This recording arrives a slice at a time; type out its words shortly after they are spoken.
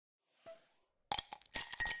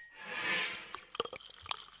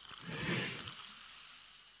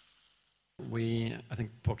we, I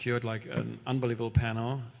think, procured like an unbelievable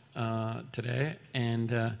panel today,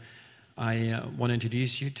 and I want to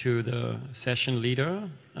introduce you to the session leader,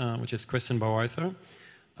 which is Kristen Bareuther,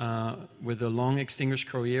 with a long extinguished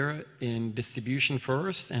career in distribution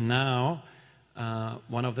first, and now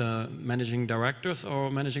one of the managing directors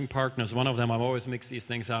or managing partners, one of them. I've always mixed these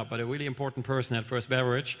things up, but a really important person at First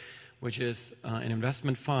Beverage, which is an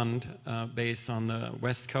investment fund based on the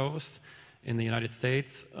West Coast in the United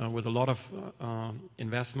States, with a lot of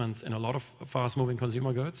investments in a lot of fast-moving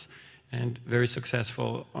consumer goods, and very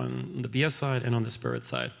successful on the beer side and on the spirit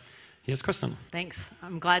side. Here's Kristen. Thanks.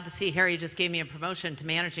 I'm glad to see Harry just gave me a promotion to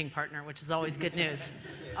managing partner, which is always good news.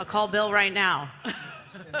 I'll call Bill right now.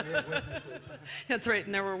 And we have witnesses. That's right,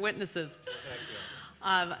 and there were witnesses.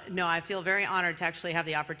 No, I feel very honored to actually have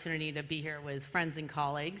the opportunity to be here with friends and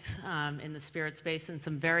colleagues in the spirit space, and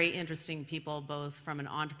some very interesting people, both from an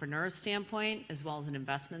entrepreneur standpoint as well as an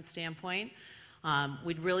investment standpoint.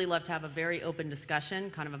 We'd really love to have a very open discussion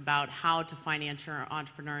kind of about how to finance your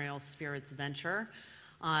entrepreneurial spirits venture.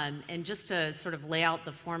 And just to sort of lay out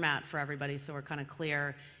the format for everybody so we're kind of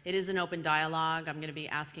clear, it is an open dialogue. I'm going to be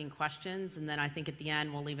asking questions, and then I think at the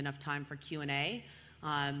end we'll leave enough time for Q&A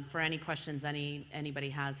for any questions anybody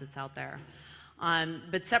has that's out there.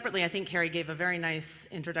 But separately, I think Harry gave a very nice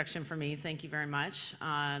introduction for me. Thank you very much.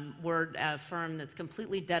 We're a firm that's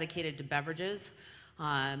completely dedicated to beverages.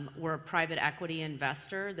 We're a private equity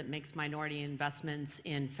investor that makes minority investments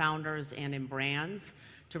in founders and in brands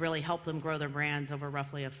to really help them grow their brands over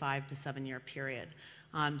roughly a 5 to 7 year period.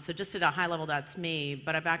 So just at a high level, that's me,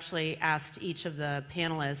 but I've actually asked each of the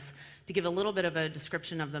panelists to give a little bit of a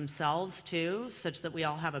description of themselves too, such that we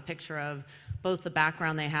all have a picture of both the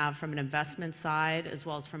background they have from an investment side as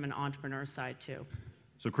well as from an entrepreneur side too.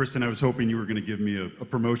 So Kristen, I was hoping you were going to give me a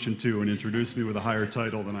promotion too and introduce me with a higher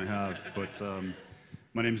title than I have, but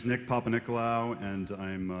my name is Nick Papanicolaou, and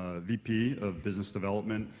I'm VP of Business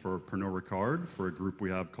Development for Pernod Ricard for a group we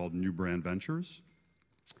have called New Brand Ventures,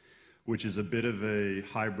 which is a bit of a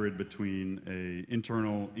hybrid between an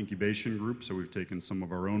internal incubation group. So we've taken some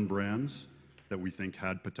of our own brands that we think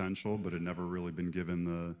had potential but had never really been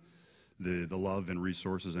given the love and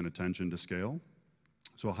resources and attention to scale.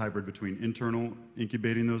 So a hybrid between internal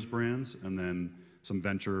incubating those brands and then some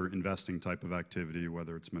venture investing type of activity,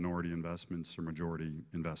 whether it's minority investments or majority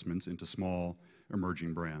investments into small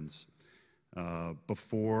emerging brands.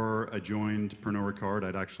 Before I joined Pernod Ricard,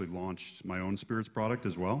 I'd actually launched my own spirits product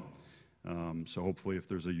as well. So hopefully if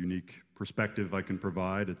there's a unique perspective I can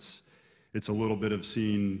provide, it's a little bit of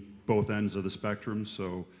seeing both ends of the spectrum.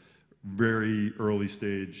 So very early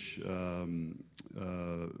stage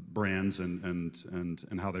brands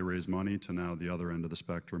and how they raise money, to now the other end of the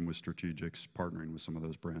spectrum with strategics partnering with some of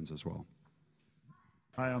those brands as well.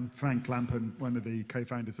 Hi, I'm Frank Lampen, one of the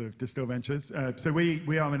co-founders of Distill Ventures. So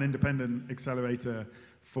we are an independent accelerator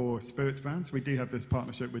for spirits brands. We do have this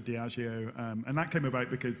partnership with Diageo, and that came about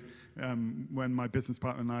because when my business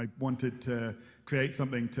partner and I wanted to create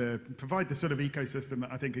something to provide the sort of ecosystem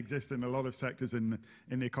that I think exists in a lot of sectors in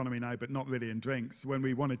the economy now, but not really in drinks. When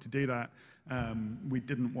we wanted to do that, we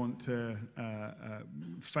didn't want to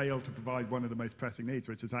fail to provide one of the most pressing needs,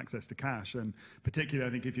 which is access to cash. And particularly,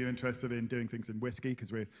 I think if you're interested in doing things in whiskey,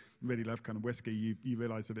 because we really love kind of whiskey, you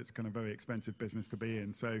realize that it's kind of a very expensive business to be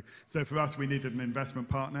in. So for us, we needed an investment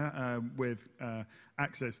partner with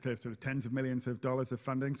access to sort of tens of millions of dollars of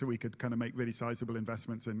funding, so we could kind of make really sizable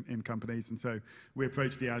investments in companies. And so we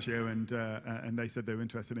approached Diageo, and they said they were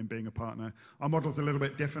interested in being a partner. Our model's a little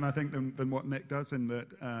bit different, I think, than what Nick does, in that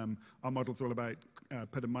our model's all about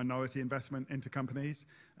put a minority investment into companies,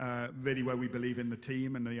 really where we believe in the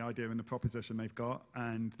team and the idea and the proposition they've got.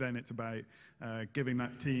 And then it's about giving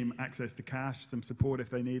that team access to cash, some support if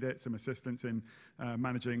they need it, some assistance in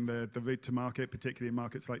managing the route to market, particularly in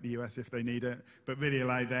markets like the US if they need it, but really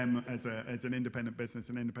allow them as an independent business,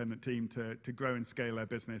 an independent team to grow and scale their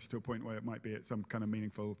business to a point where it might be at some kind of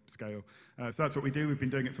meaningful scale. So that's what we do. We've been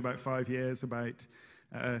doing it for about 5 years, about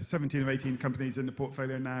 17 or 18 companies in the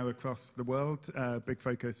portfolio now across the world. Big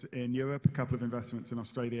focus in Europe, a couple of investments in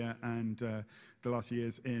Australia, and the last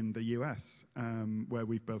years in the US, where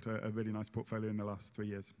we've built a really nice portfolio in the last 3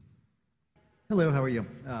 years. Hello, how are you?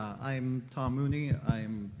 I'm Tom Mooney.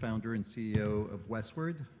 I'm founder and CEO of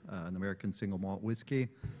Westward, an American single malt whiskey.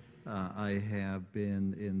 I have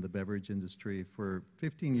been in the beverage industry for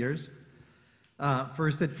 15 years.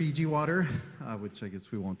 First at Fiji Water, which I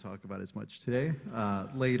guess we won't talk about as much today.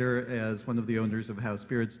 Later as one of the owners of House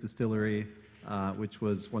Spirits Distillery, which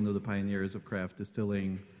was one of the pioneers of craft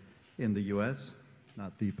distilling in the U.S.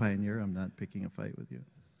 Not the pioneer, I'm not picking a fight with you.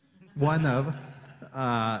 One of.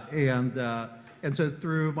 And And so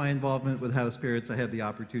through my involvement with House Spirits, I had the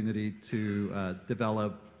opportunity to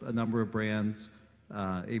develop a number of brands,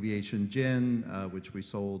 Aviation Gin, which we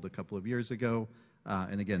sold a couple of years ago,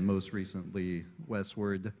 and again, most recently,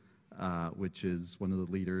 Westward, which is one of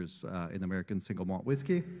the leaders in American single malt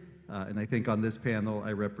whiskey. And I think on this panel,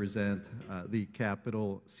 I represent the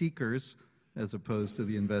capital seekers as opposed to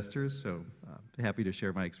the investors, so happy to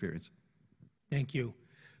share my experience. Thank you.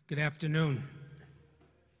 Good afternoon.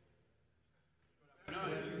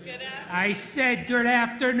 I said good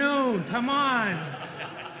afternoon. Come on.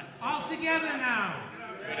 All together now.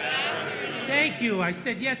 Thank you. I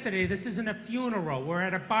said yesterday, this isn't a funeral. We're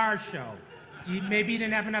at a bar show. Maybe you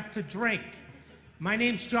didn't have enough to drink. My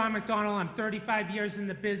name's John McDonnell. I'm 35 years in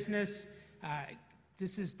the business.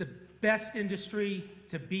 This is the best industry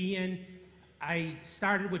to be in. I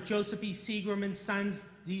started with Joseph E. Seagram & Sons.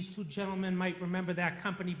 These two gentlemen might remember that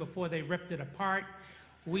company before they ripped it apart.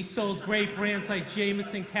 We sold great brands like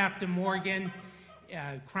Jameson, Captain Morgan,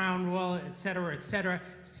 Crown Royal, et cetera, et cetera.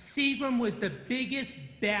 Seagram was the biggest,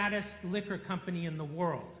 baddest liquor company in the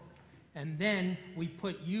world. And then we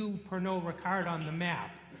put you, Pernod Ricard, on the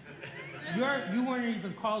map. You weren't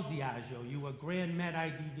even called Diageo. You were Grand Met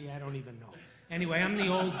IDV, I don't even know. Anyway, I'm the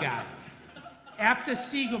old guy. After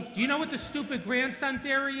Seagram, do you know what the stupid grandson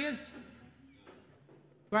theory is?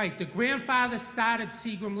 Right, the grandfather started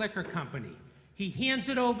Seagram Liquor Company. He hands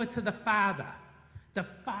it over to the father. The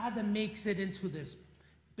father makes it into this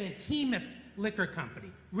behemoth liquor company,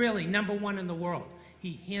 really #1 in the world.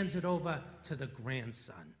 He hands it over to the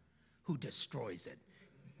grandson, who destroys it.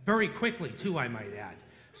 Very quickly, too, I might add.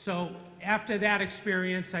 So after that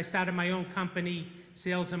experience, I started my own company,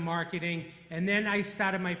 sales and marketing, and then I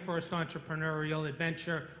started my first entrepreneurial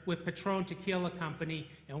adventure with Patron Tequila Company,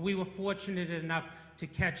 and we were fortunate enough to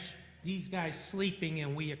catch these guys sleeping,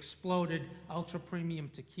 and we exploded ultra-premium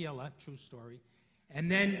tequila, true story. And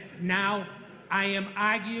then now I am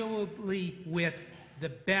arguably with the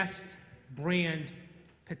best brand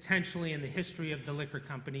potentially in the history of the liquor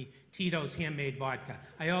company, Tito's Handmade Vodka.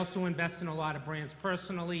 I also invest in a lot of brands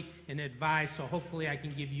personally and advise, so hopefully I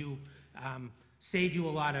can give you, save you a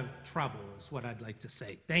lot of trouble is what I'd like to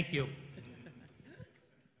say. Thank you. I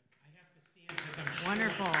have to stand because I'm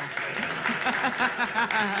Wonderful.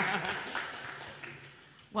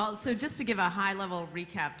 Well, so just to give a high-level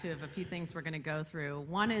recap, too, of a few things we're going to go through.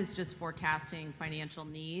 One is just forecasting financial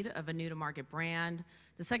need of a new-to-market brand.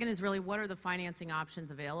 The second is really what are the financing options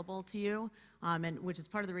available to you, and which is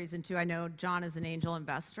part of the reason, too. I know John, as an angel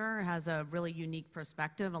investor, has a really unique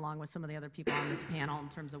perspective, along with some of the other people on this panel, in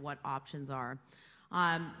terms of what options are.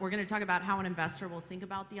 We're going to talk about how an investor will think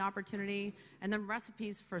about the opportunity, and then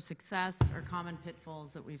recipes for success or common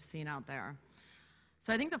pitfalls that we've seen out there.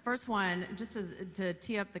 So I think the first one, just to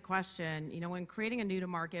tee up the question, when creating a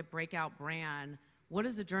new-to-market breakout brand, what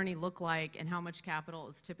does the journey look like and how much capital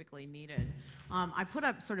is typically needed? I put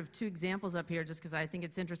up sort of two examples up here just because I think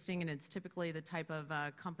it's interesting, and it's typically the type of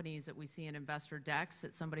companies that we see in investor decks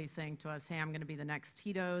that somebody's saying to us, hey, I'm going to be the next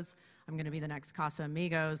Tito's, I'm going to be the next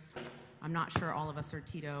Casamigos. I'm not sure all of us are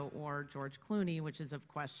Tito or George Clooney, which is of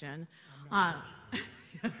question.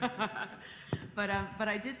 But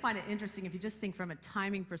I did find it interesting, if you just think from a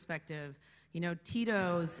timing perspective,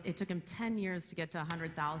 Tito's, it took him 10 years to get to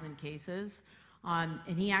 100,000 cases. And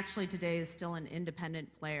he actually today is still an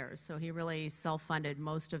independent player. So he really self-funded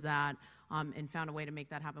most of that and found a way to make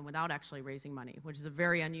that happen without actually raising money, which is a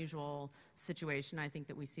very unusual situation, I think,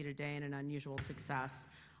 that we see today, and an unusual success.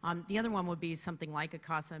 The other one would be something like a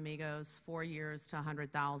Casamigos, 4 years to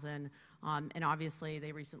 100,000. And obviously,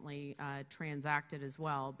 they recently transacted as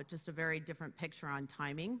well, but just a very different picture on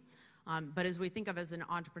timing. But as we think of as an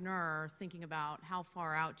entrepreneur, thinking about how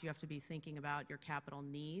far out do you have to be thinking about your capital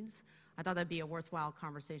needs, I thought that'd be a worthwhile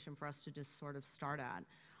conversation for us to just sort of start at.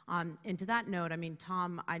 And to that note, I mean,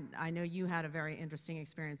 Tom, I know you had a very interesting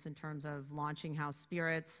experience in terms of launching House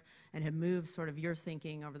Spirits and have moved sort of your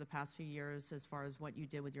thinking over the past few years as far as what you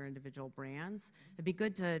did with your individual brands. It'd be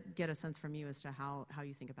good to get a sense from you as to how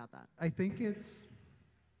you think about that. I think it's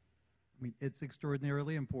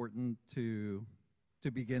extraordinarily important to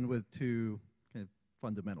begin with two kind of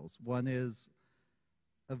fundamentals. One is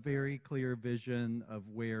a very clear vision of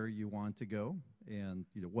where you want to go and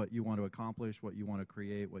what you want to accomplish, what you want to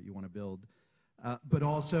create, what you want to build, but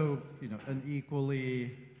also an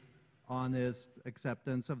equally honest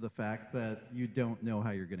acceptance of the fact that you don't know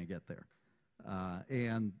how you're going to get there,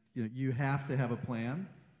 and you have to have a plan,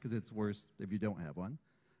 because it's worse if you don't have one,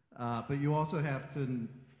 but you also have to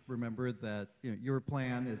remember that your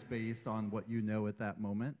plan is based on what you know at that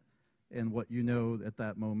moment, and what you know at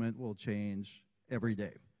that moment will change every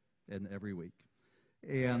day and every week.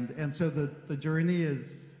 And so the journey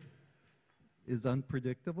is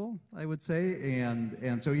unpredictable, I would say.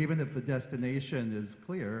 And so even if the destination is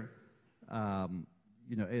clear,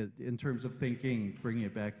 you know, in terms of thinking, bringing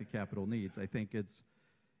it back to capital needs, I think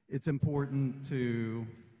it's important to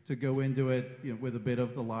go into it, you know, with a bit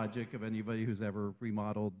of the logic of anybody who's ever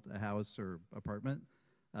remodeled a house or apartment.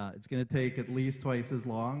 It's going to take at least twice as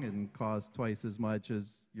long and cost twice as much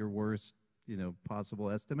as your worst, you know, possible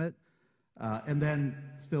estimate. And then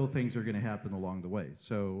still things are going to happen along the way.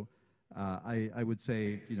 So I would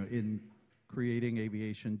say, you know, in creating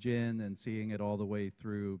Aviation Gin and seeing it all the way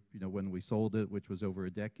through, you know, when we sold it, which was over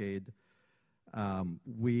a decade,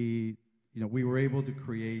 we were able to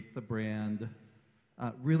create the brand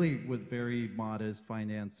really with very modest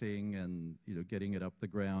financing and, you know, getting it up the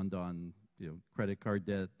ground on, you know, credit card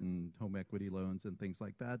debt and home equity loans and things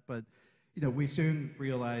like that. But, you know, we soon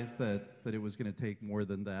realized that it was going to take more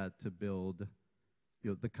than that to build, you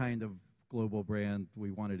know, the kind of global brand we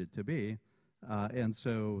wanted it to be. And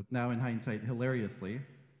so now in hindsight, hilariously,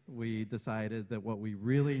 we decided that what we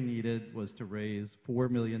really needed was to raise $4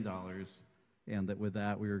 million, and that with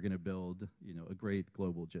that we were going to build, you know, a great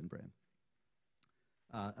global gin brand.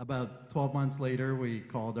 About 12 months later, we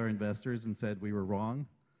called our investors and said we were wrong,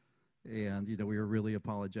 and, you know, we were really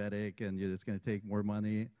apologetic, and, you know, it's going to take more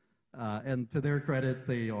money. And to their credit,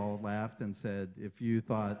 they all laughed and said, if you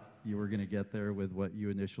thought you were going to get there with what you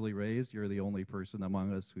initially raised, you're the only person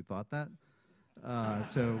among us who thought that.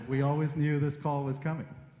 So we always knew this call was coming.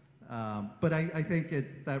 But I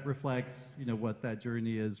think that reflects, you know, what that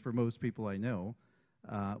journey is for most people I know,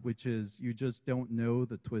 which is you just don't know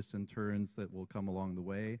the twists and turns that will come along the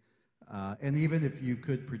way. And even if you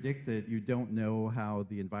could predict it, you don't know how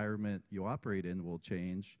the environment you operate in will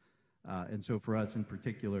change. And so for us in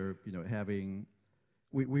particular, you know,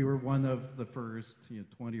 we were one of the first, you know,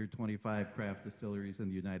 20 or 25 craft distilleries in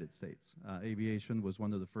the United States. Aviation was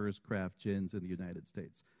one of the first craft gins in the United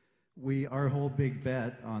States. Our whole big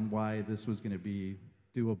bet on why this was going to be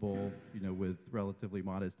doable, you know, with relatively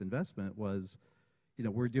modest investment was, you know,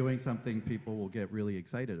 we're doing something people will get really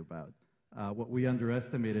excited about. What we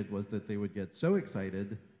underestimated was that they would get so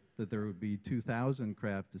excited that there would be 2,000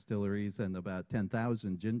 craft distilleries and about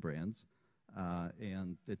 10,000 gin brands.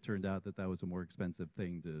 And it turned out that was a more expensive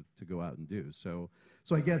thing to go out and do. So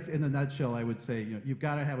I guess in a nutshell, I would say, you know, you've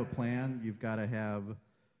got to have a plan. You've got to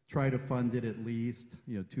try to fund it at least,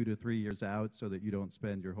 you know, 2 to 3 years out so that you don't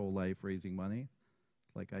spend your whole life raising money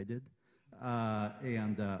like I did.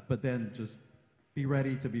 But then just be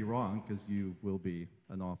ready to be wrong, because you will be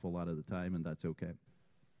an awful lot of the time, and that's okay.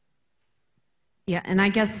 Yeah, and I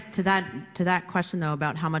guess to that question, though,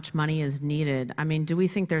 about how much money is needed, I mean, do we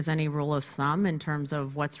think there's any rule of thumb in terms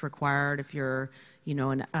of what's required if you're, you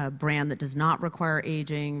know, a brand that does not require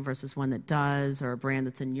aging versus one that does, or a brand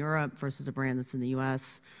that's in Europe versus a brand that's in the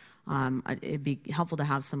U.S.? It'd be helpful to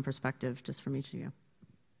have some perspective just from each of you.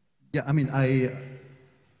 Yeah, I mean, I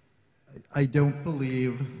don't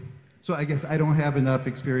believe... So I guess I don't have enough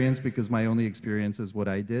experience, because my only experience is what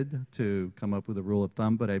I did, to come up with a rule of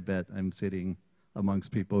thumb, but I bet I'm sitting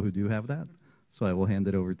amongst people who do have that. So I will hand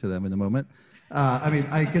it over to them in a moment. I mean,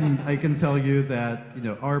 I can tell you that, you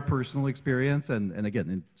know, our personal experience, and again,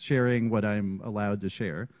 in sharing what I'm allowed to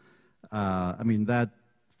share, I mean, that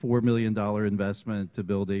 $4 million investment to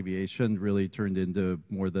build Aviation really turned into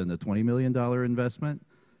more than a $20 million investment.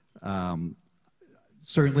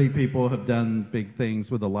 Certainly people have done big things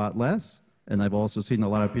with a lot less, and I've also seen a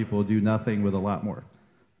lot of people do nothing with a lot more.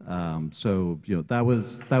 So, you know, that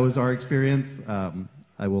was our experience.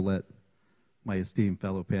 I will let my esteemed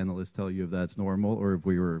fellow panelists tell you if that's normal or if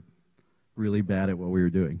we were really bad at what we were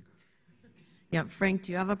doing. Yeah, Frank,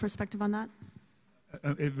 do you have a perspective on that?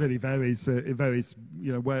 It really varies. It varies,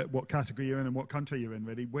 you know, what category you're in and what country you're in,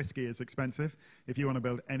 really. Whiskey is expensive. If you want to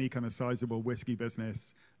build any kind of sizable whiskey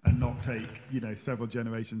business and not take, you know, several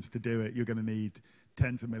generations to do it, you're going to need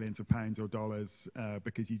tens of millions of pounds or dollars,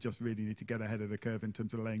 because you just really need to get ahead of the curve in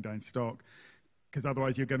terms of laying down stock. Because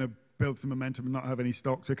otherwise you're going to build some momentum and not have any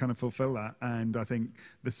stock to kind of fulfill that. And I think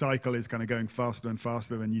the cycle is kind of going faster and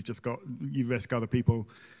faster, and you risk other people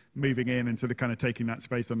moving in and sort of kind of taking that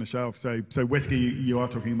space on the shelf. So whiskey, you are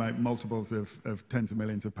talking about multiples of tens of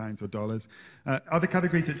millions of pounds or dollars. Other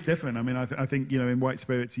categories, it's different. I mean, I think, you know, in white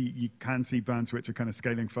spirits, you can see brands which are kind of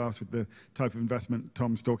scaling fast with the type of investment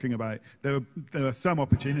Tom's talking about. There are some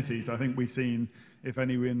opportunities. I think we've seen, if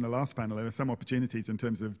any were in the last panel, there are some opportunities in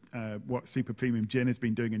terms of what super premium gin has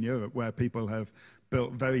been doing in Europe, where people have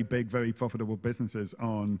built very big, very profitable businesses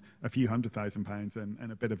on a few £100,000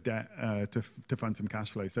 and a bit of debt to fund some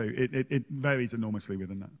cash flow. So it varies enormously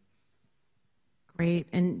within that. Great.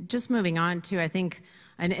 And just moving on to, I think,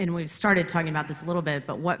 and we've started talking about this a little bit,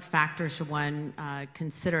 but what factors should one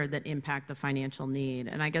consider that impact the financial need?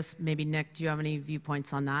 And I guess maybe, Nick, do you have any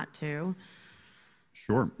viewpoints on that too?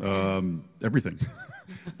 Sure. Everything.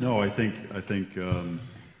 No, I think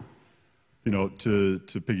you know, to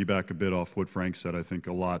piggyback a bit off what Frank said, I think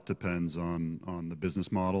a lot depends on the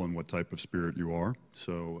business model and what type of spirit you are.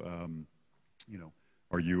 So, you know,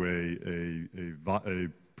 are you a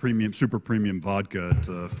premium, super premium vodka at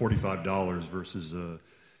 $45 versus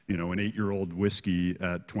you know, an 8-year-old whiskey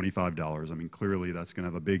at $25? I mean, clearly that's going to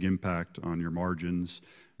have a big impact on your margins,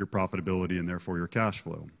 your profitability, and therefore your cash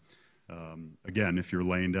flow. Again, if you're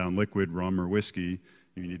laying down liquid, rum, or whiskey,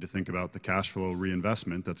 you need to think about the cash flow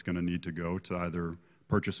reinvestment that's going to need to go to either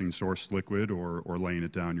purchasing sourced liquid or laying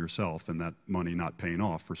it down yourself, and that money not paying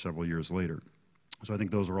off for several years later. So I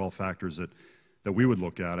think those are all factors that we would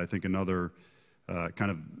look at. I think another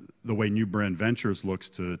kind of the way New Brand Ventures looks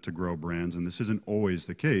to grow brands, and this isn't always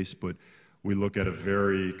the case, but we look at a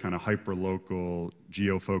very kind of hyper-local,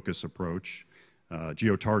 geo-focused approach,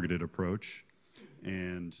 geo-targeted approach.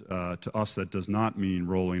 And to us, that does not mean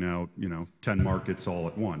rolling out, you know, 10 markets all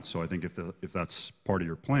at once. So I think if that's part of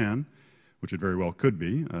your plan, which it very well could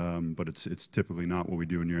be, but it's typically not what we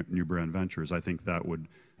do in New Brand Ventures, I think that would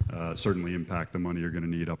certainly impact the money you're going to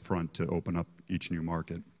need up front to open up each new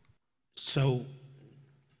market. So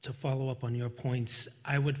to follow up on your points,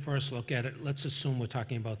 I would first look at it, let's assume we're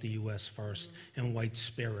talking about the U.S. first and white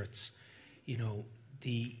spirits. You know,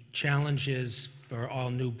 the challenges for all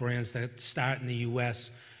new brands that start in the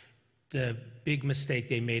U.S., the big mistake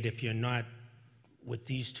they made, if you're not with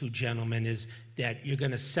these two gentlemen, is that you're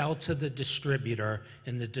going to sell to the distributor,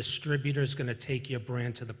 and the distributor is going to take your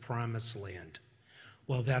brand to the promised land.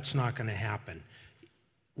 Well, that's not going to happen.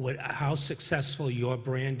 How successful your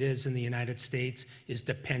brand is in the United States is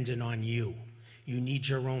dependent on you. You need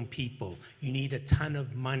your own people. You need a ton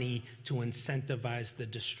of money to incentivize the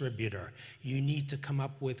distributor. You need to come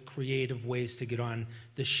up with creative ways to get on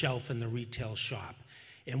the shelf in the retail shop.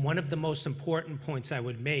 And one of the most important points I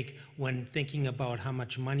would make when thinking about how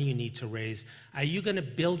much money you need to raise, are you going to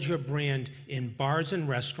build your brand in bars and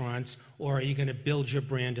restaurants, or are you going to build your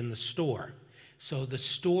brand in the store? So the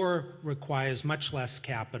store requires much less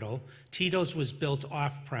capital. Tito's was built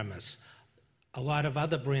off-premise. A lot of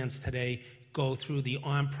other brands today go through the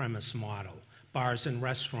on-premise model, bars and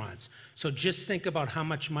restaurants. So just think about how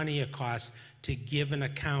much money it costs to give an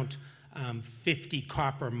account 50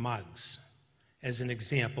 copper mugs, as an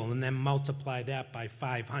example, and then multiply that by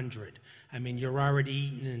 500. I mean, you're already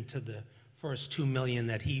eating into the first $2 million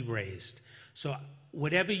that he raised. So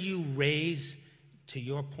whatever you raise, to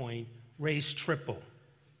your point, raise triple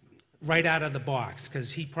right out of the box,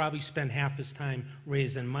 because he probably spent half his time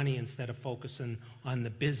raising money instead of focusing on the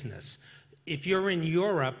business. If you're in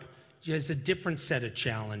Europe, there's a different set of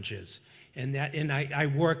challenges. And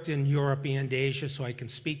I worked in Europe and Asia, so I can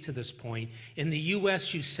speak to this point. In the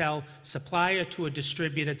US, you sell supplier to a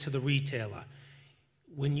distributor to the retailer.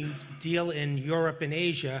 When you deal in Europe and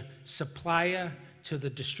Asia, supplier to the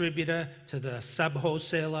distributor, to the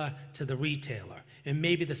sub-wholesaler, to the retailer. And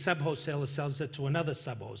maybe the sub-wholesaler sells it to another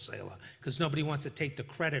sub-wholesaler, because nobody wants to take the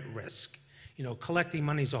credit risk. You know, collecting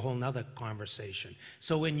money is a whole nother conversation.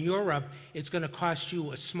 So in Europe, it's going to cost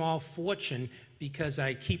you a small fortune, because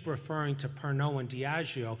I keep referring to Pernod and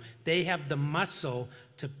Diageo. They have the muscle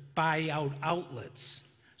to buy out outlets.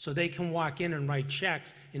 So they can walk in and write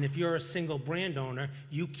checks, and if you're a single brand owner,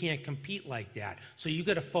 you can't compete like that. So you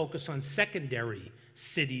got to focus on secondary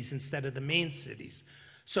cities instead of the main cities.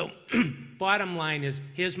 So bottom line is,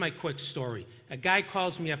 here's my quick story. A guy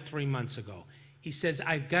calls me up 3 months ago. He says,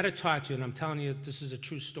 I've got to talk to you, and I'm telling you, this is a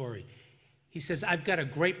true story. He says, I've got a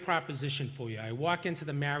great proposition for you. I walk into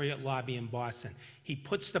the Marriott lobby in Boston. He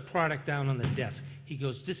puts the product down on the desk. He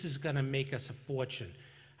goes, this is going to make us a fortune.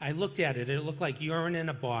 I looked at it. It looked like urine in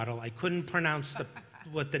a bottle. I couldn't pronounce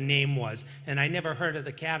what the name was, and I never heard of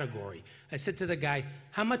the category. I said to the guy,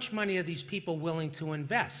 how much money are these people willing to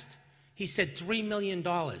invest? He said, $3 million.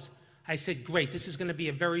 I said, great, this is going to be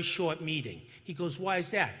a very short meeting. He goes, why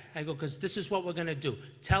is that? I go, because this is what we're going to do.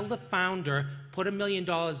 Tell the founder, put $1 million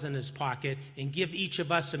in his pocket, and give each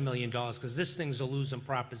of us $1 million, because this thing's a losing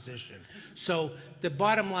proposition. So the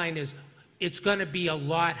bottom line is, it's going to be a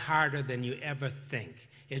lot harder than you ever think.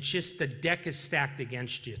 It's just the deck is stacked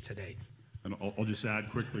against you today. And I'll just add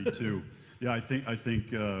quickly, too. Yeah, I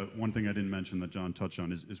think one thing I didn't mention that John touched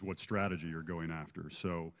on is what strategy you're going after.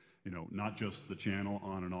 So, you know, not just the channel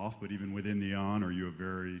on and off, but even within the on, are you a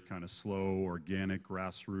very kind of slow, organic,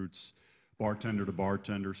 grassroots, bartender to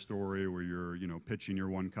bartender story where you're, you know, pitching your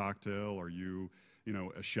one cocktail? Are you you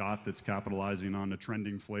know, a shot that's capitalizing on a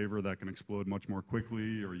trending flavor that can explode much more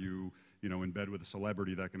quickly, or you know, in bed with a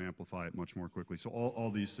celebrity that can amplify it much more quickly. So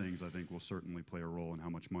all these things, I think, will certainly play a role in how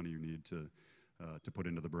much money you need to put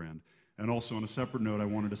into the brand. And also, on a separate note, I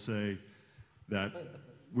wanted to say that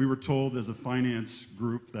we were told as a finance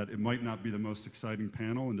group that it might not be the most exciting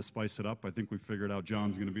panel, and to spice it up, I think we figured out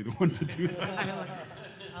John's going to be the one to do that.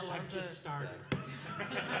 I've just started.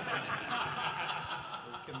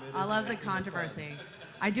 I love the controversy.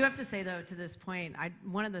 I do have to say, though, to this point,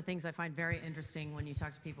 one of the things I find very interesting when you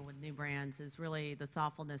talk to people with new brands is really the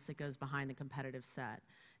thoughtfulness that goes behind the competitive set.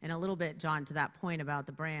 And a little bit, John, to that point about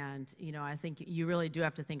the brand, you know, I think you really do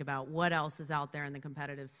have to think about what else is out there in the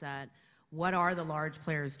competitive set. What are the large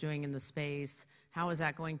players doing in the space? How is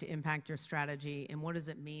that going to impact your strategy? And what does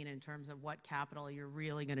it mean in terms of what capital you're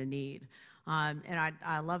really going to need? And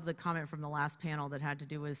I love the comment from the last panel that had to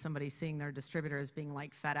do with somebody seeing their distributor as being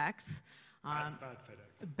like FedEx. Bad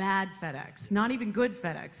FedEx. Bad FedEx. Not even good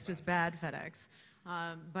FedEx, just bad FedEx.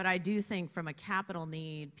 But I do think from a capital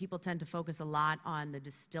need, people tend to focus a lot on the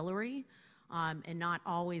distillery and not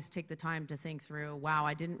always take the time to think through, wow,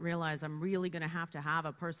 I didn't realize I'm really going to have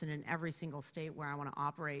a person in every single state where I want to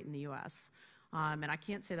operate in the U.S. And I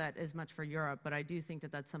can't say that as much for Europe, but I do think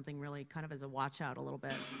that that's something really kind of as a watch out a little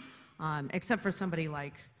bit. Except for somebody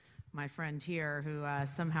like my friend here who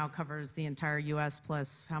somehow covers the entire U.S.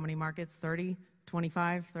 plus how many markets? 30,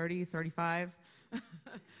 25, 30, 35?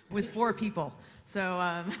 With 4 people.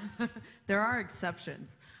 So there are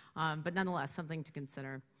exceptions, but nonetheless, something to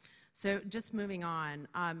consider. So just moving on,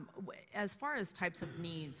 as far as types of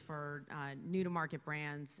needs for new-to-market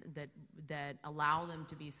brands that allow them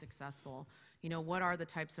to be successful, you know, what are the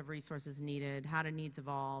types of resources needed, how do needs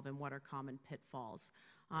evolve, and what are common pitfalls?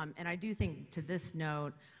 And I do think, to this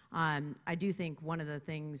note, I do think one of the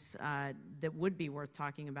things that would be worth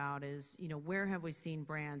talking about is, you know, where have we seen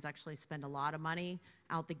brands actually spend a lot of money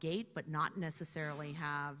out the gate but not necessarily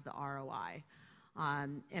have the ROI?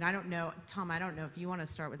 And I don't know, Tom, I don't know if you want to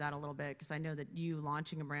start with that a little bit, because I know that you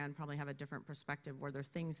launching a brand probably have a different perspective. Were there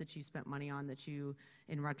things that you spent money on that you,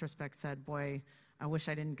 in retrospect, said, boy, I wish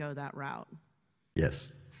I didn't go that route?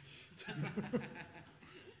 Yes. It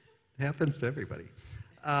happens to everybody.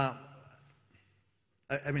 I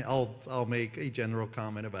mean, I'll make a general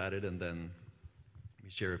comment about it and then let me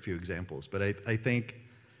share a few examples. But I think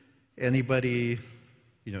anybody,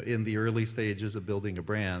 you know, in the early stages of building a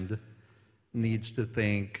brand needs to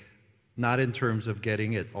think not in terms of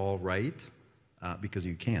getting it all right, because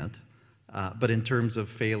you can't, but in terms of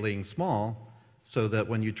failing small, so that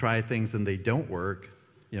when you try things and they don't work,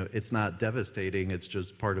 you know, it's not devastating. It's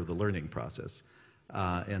just part of the learning process.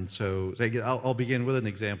 And so I'll begin with an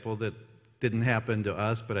example that didn't happen to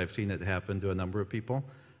us, but I've seen it happen to a number of people.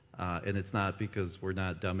 And it's not because we're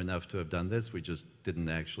not dumb enough to have done this. We just didn't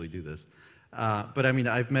actually do this. But I mean,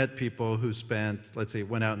 I've met people who spent, let's say,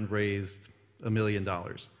 went out and raised $1 million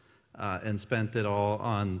and spent it all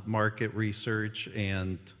on market research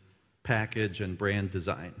and package and brand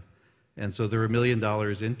design. And so they're $1 million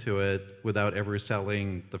into it without ever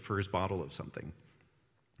selling the first bottle of something.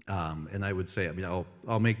 And I would say, I mean,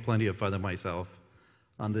 I'll make plenty of fun of myself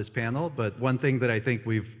on this panel, but one thing that I think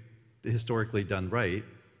we've historically done right,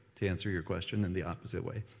 to answer your question in the opposite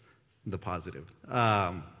way, the positive,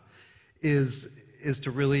 is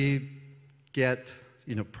to really get,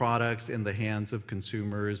 you know, products in the hands of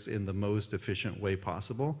consumers in the most efficient way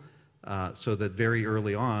possible, so that very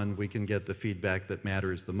early on we can get the feedback that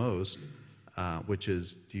matters the most, which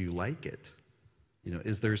is, do you like it? You know,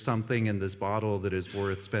 is there something in this bottle that is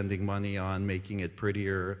worth spending money on, making it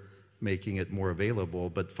prettier, making it more available?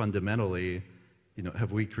 But fundamentally, you know,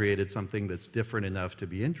 have we created something that's different enough to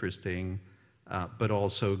be interesting, but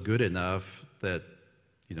also good enough that,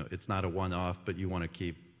 you know, it's not a one-off, but you want to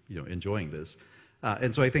keep, you know, enjoying this?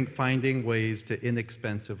 And so I think finding ways to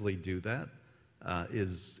inexpensively do that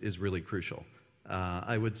is really crucial.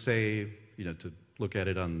 I would say, you know, to look at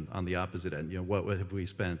it on the opposite end, you know, what have we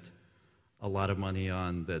spent a lot of money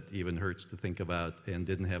on that even hurts to think about and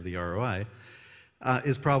didn't have the ROI,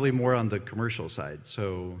 is probably more on the commercial side.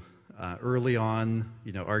 So early on,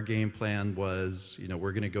 you know, our game plan was, you know,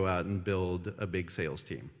 we're going to go out and build a big sales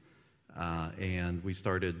team. And we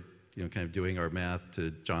started, you know, kind of doing our math. To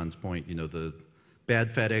John's point, you know, the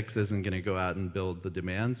bad FedEx isn't going to go out and build the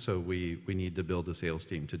demand, so we need to build a sales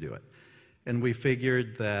team to do it. And we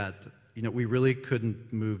figured that, you know, we really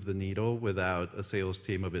couldn't move the needle without a sales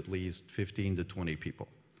team of at least 15 to 20 people.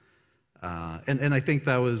 And I think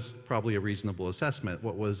that was probably a reasonable assessment.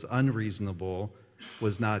 What was unreasonable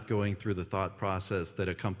was not going through the thought process that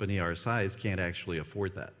a company our size can't actually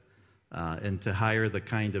afford that. and to hire the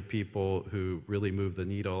kind of people who really move the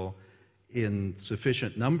needle in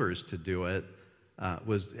sufficient numbers to do it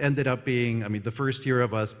ended up being, I mean, the first year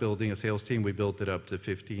of us building a sales team, we built it up to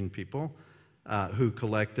 15 people who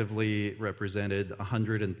collectively represented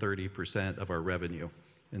 130% of our revenue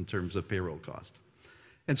in terms of payroll cost.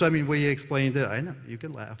 And so, I mean, we explained it. I know, you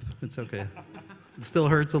can laugh. It's okay. It still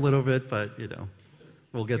hurts a little bit, but, you know,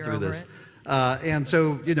 we'll get through this. And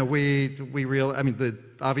so, you know,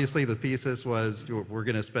 obviously the thesis was we're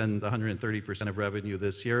going to spend 130% of revenue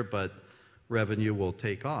this year, but revenue will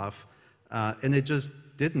take off. And it just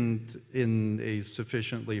didn't in a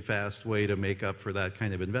sufficiently fast way to make up for that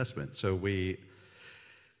kind of investment. So we,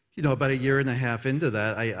 you know, about a year and a half into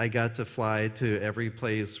that, I got to fly to every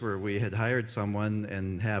place where we had hired someone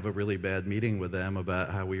and have a really bad meeting with them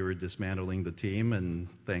about how we were dismantling the team and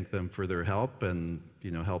thank them for their help and,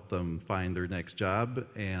 you know, help them find their next job.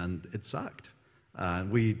 And it sucked.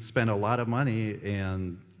 We spent a lot of money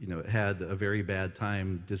and, you know, had a very bad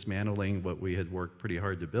time dismantling what we had worked pretty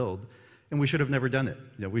hard to build. And we should have never done it.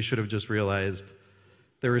 You know, we should have just realized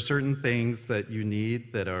there are certain things that you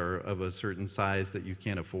need that are of a certain size that you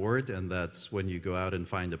can't afford, and that's when you go out and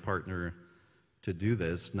find a partner to do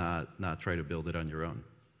this, not try to build it on your own.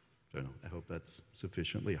 I hope that's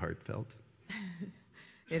sufficiently heartfelt.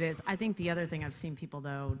 It is. I think the other thing I've seen people,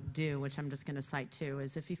 though, do, which I'm just going to cite too,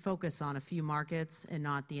 is if you focus on a few markets and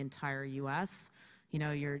not the entire U.S., you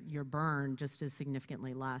know, your burn just is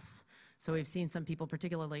significantly less. So we've seen some people,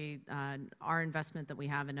 particularly our investment that we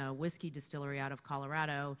have in a whiskey distillery out of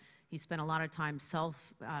Colorado, he spent a lot of time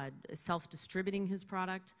self-distributing his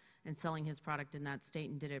product and selling his product in that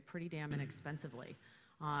state and did it pretty damn inexpensively.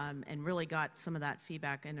 And really got some of that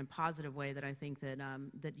feedback in a positive way that I think that,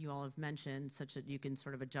 that you all have mentioned, such that you can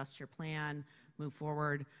sort of adjust your plan, move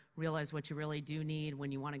forward, realize what you really do need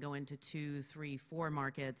when you want to go into 2, 3, 4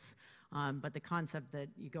 markets. But the concept that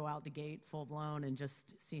you go out the gate full blown and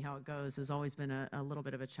just see how it goes has always been a little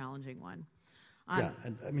bit of a challenging one. Yeah,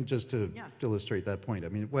 and I mean, just to illustrate that point, I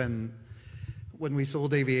mean, when we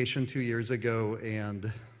sold aviation 2 years ago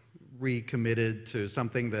and recommitted to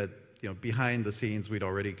something that, you know, behind the scenes we'd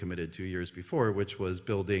already committed 2 years before, which was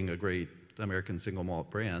building a great American single malt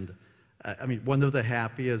brand. I mean, one of the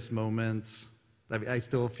happiest moments, I mean, I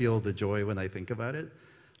still feel the joy when I think about it,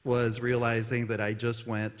 was realizing that I just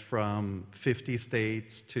went from 50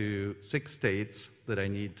 states to 6 states that I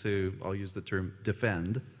need to, I'll use the term,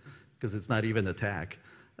 defend, because it's not even attack.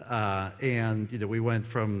 And, you know, we went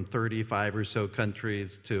from 35 or so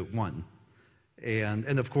countries to 1.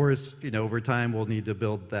 And of course, you know, over time we'll need to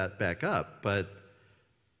build that back up, but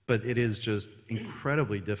it is just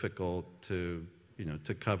incredibly difficult to, you know,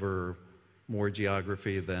 to cover more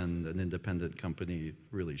geography than an independent company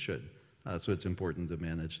really should. So it's important to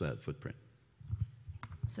manage that footprint.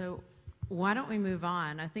 So why don't we move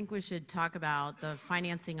on? I think we should talk about the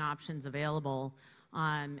financing options available.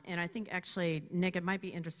 And I think actually, Nick, it might be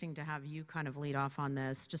interesting to have you kind of lead off on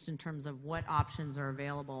this, just in terms of what options are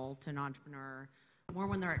available to an entrepreneur, more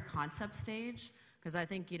when they're at concept stage. Because I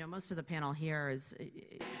think, you know, most of the panel here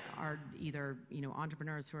are either, you know,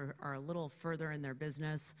 entrepreneurs who are a little further in their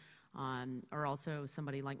business, or also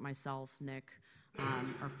somebody like myself, Nick,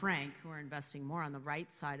 or Frank, who are investing more on the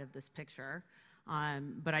right side of this picture.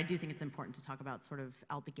 But I do think it's important to talk about sort of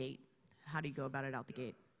out the gate. How do you go about it out the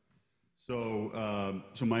gate? So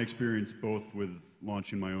my experience both with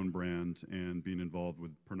launching my own brand and being involved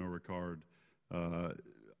with Pernod Ricard,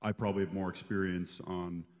 I probably have more experience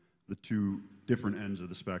on the 2 different ends of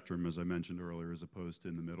the spectrum, as I mentioned earlier, as opposed to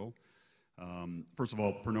in the middle. First of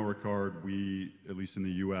all, Pernod Ricard, we, at least in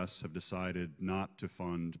the US, have decided not to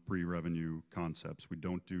fund pre-revenue concepts. We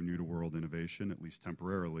don't do new-to-world innovation, at least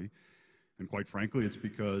temporarily. And quite frankly, it's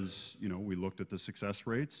because, you know, we looked at the success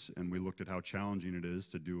rates and we looked at how challenging it is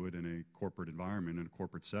to do it in a corporate environment, in a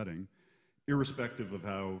corporate setting. Irrespective of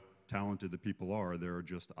how talented the people are, there are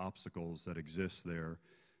just obstacles that exist there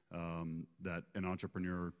that an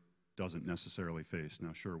entrepreneur doesn't necessarily face.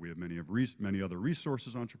 Now, sure, we have many other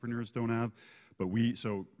resources entrepreneurs don't have, but we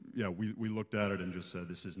looked at it and just said,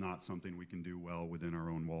 this is not something we can do well within our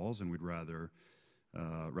own walls, and we'd rather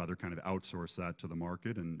kind of outsource that to the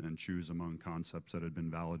market and choose among concepts that had been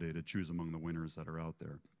validated, choose among the winners that are out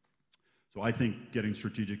there. So I think getting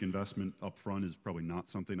strategic investment up front is probably not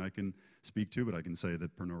something I can speak to, but I can say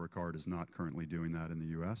that Pernod Ricard is not currently doing that in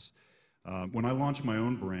the US. When I launched my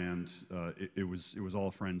own brand, it was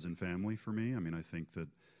all friends and family for me. I mean, I think that,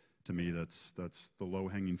 to me, that's the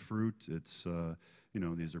low-hanging fruit. It's, you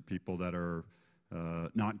know, these are people that are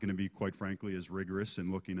not going to be, quite frankly, as rigorous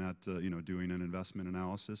in looking at, doing an investment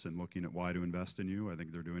analysis and looking at why to invest in you. I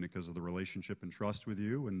think they're doing it because of the relationship and trust with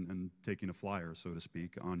you and taking a flyer, so to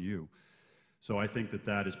speak, on you. So I think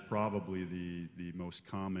that is probably the most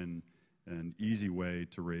common and easy way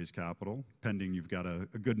to raise capital, pending you've got a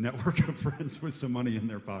good network of friends with some money in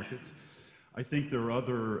their pockets. I think there are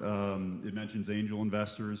other, it mentions angel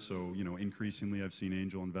investors, so increasingly I've seen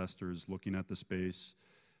angel investors looking at the space.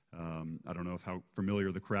 I don't know how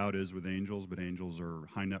familiar the crowd is with angels, but angels are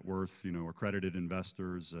high net worth, accredited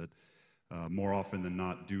investors that more often than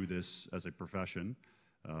not do this as a profession,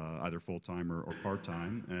 either full-time or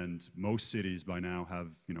part-time. And most cities by now have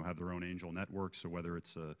their own angel network, so whether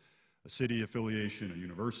it's a city affiliation, a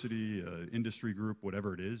university, an industry group,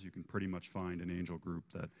 whatever it is, you can pretty much find an angel group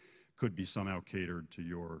that could be somehow catered to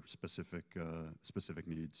your specific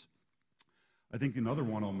needs. I think another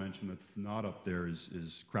one I'll mention that's not up there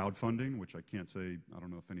is crowdfunding, which I can't say, I don't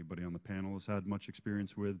know if anybody on the panel has had much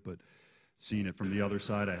experience with, but seeing it from the other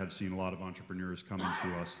side, I have seen a lot of entrepreneurs coming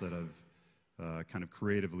to us that have kind of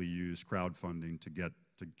creatively used crowdfunding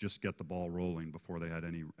to just get the ball rolling before they had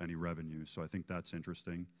any revenue. So I think that's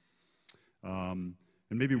interesting. And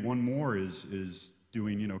maybe one more is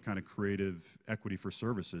doing, kind of creative equity for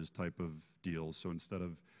services type of deals. So instead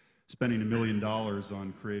of spending $1 million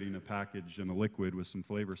on creating a package and a liquid with some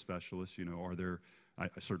flavor specialists, I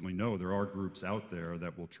certainly know there are groups out there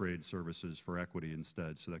that will trade services for equity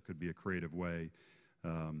instead. So that could be a creative way,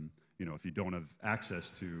 if you don't have access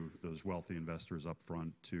to those wealthy investors up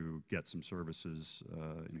front, to get some services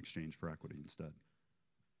in exchange for equity instead.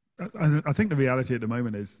 I think the reality at the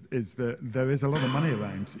moment is that there is a lot of money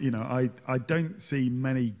around. I don't see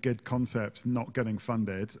many good concepts not getting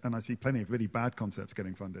funded, and I see plenty of really bad concepts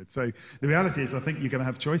getting funded. So the reality is I think you're going to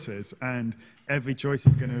have choices, and every choice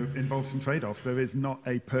is going to involve some trade-offs. There is not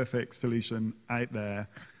a perfect solution out there.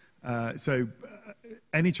 So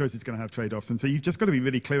any choice is going to have trade-offs, and so you've just got to be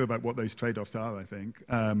really clear about what those trade-offs are, I think.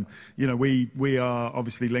 We are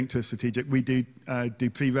obviously linked to a strategic. We do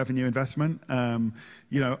pre-revenue investment.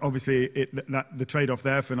 Obviously the trade-off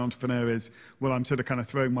there for an entrepreneur is, well, I'm sort of kind of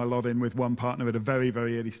throwing my lot in with one partner at a very,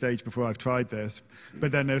 very early stage before I've tried this.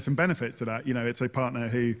 But then there's some benefits to that. It's a partner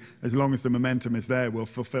who, as long as the momentum is there, will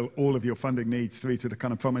fulfill all of your funding needs through to the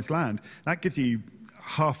kind of promised land. That gives you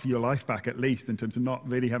half your life back at least in terms of not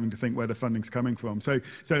really having to think where the funding's coming from. So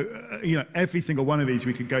every single one of these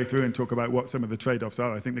we could go through and talk about what some of the trade-offs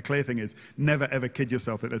are. I think the clear thing is never ever kid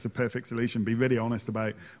yourself that there's a perfect solution. Be really honest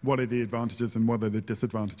about what are the advantages and what are the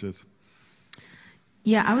disadvantages.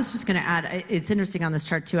 Yeah, I was just going to add, it's interesting on this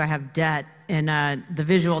chart too, I have debt, and the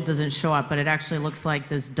visual doesn't show up, but it actually looks like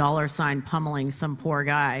this dollar sign pummeling some poor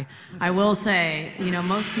guy. I will say,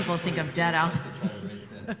 most people think of debt out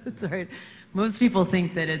that's right. Most people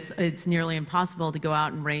think that it's nearly impossible to go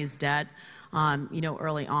out and raise debt,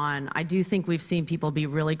 early on. I do think we've seen people be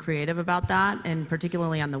really creative about that, and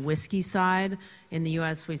particularly on the whiskey side. In the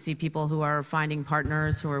U.S., we see people who are finding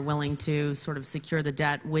partners who are willing to sort of secure the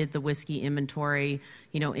debt with the whiskey inventory,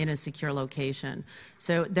 in a secure location.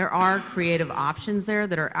 So there are creative options there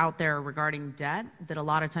that are out there regarding debt that a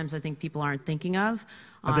lot of times I think people aren't thinking of.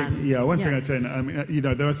 I think, one thing I'd say,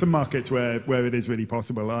 there are some markets where it is really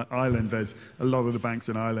possible. Ireland, there's a lot of the banks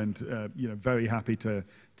in Ireland, very happy to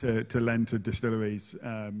lend to distilleries.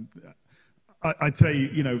 I'd say,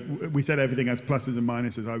 we said everything has pluses and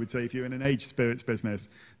minuses. I would say if you're in an aged spirits business,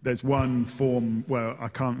 there's one form where I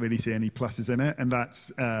can't really see any pluses in it, and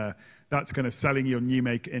that's kind of selling your new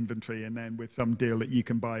make inventory, and then with some deal that you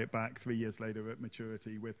can buy it back 3 years later at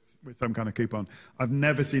maturity with some kind of coupon. I've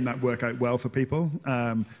never seen that work out well for people.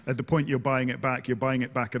 At the point you're buying it back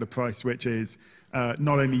at a price which is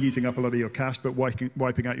not only using up a lot of your cash, but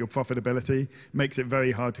wiping out your profitability. Makes it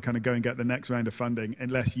very hard to kind of go and get the next round of funding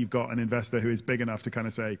unless you've got an investor who is big enough to kind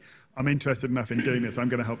of say, I'm interested enough in doing this, I'm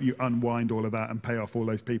going to help you unwind all of that and pay off all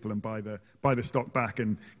those people and buy the stock back.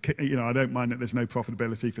 And I don't mind that there's no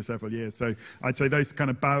profitability for several years. So I'd say those kind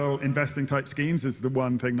of barrel investing type schemes is the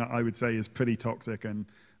one thing that I would say is pretty toxic, and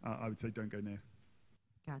I would say don't go near.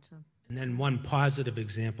 Gotcha. And then one positive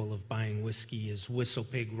example of buying whiskey is Whistle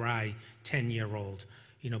Pig Rye, 10-year-old.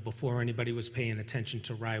 Before anybody was paying attention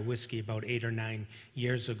to rye whiskey about 8 or 9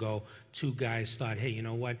 years ago, two guys thought, hey, you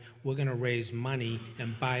know what? We're going to raise money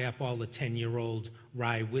and buy up all the 10-year-old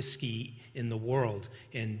rye whiskey in the world.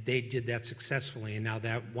 And they did that successfully, and now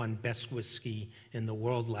that won best whiskey in the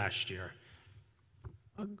world last year.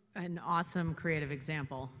 An awesome creative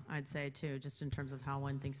example, I'd say, too, just in terms of how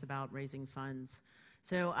one thinks about raising funds.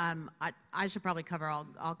 So I should probably cover,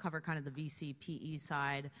 I'll cover kind of the VC PE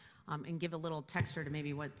side. and give a little texture to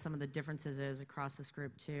maybe what some of the differences is across this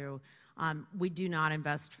group too. We do not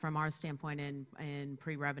invest from our standpoint in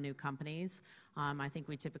pre-revenue companies. I think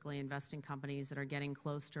we typically invest in companies that are getting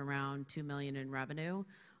close to around $2 million in revenue.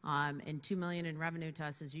 And $2 million in revenue to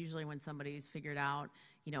us is usually when somebody's figured out,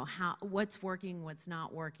 what's working, what's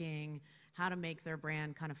not working, how to make their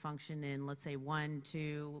brand kind of function in, let's say, 1,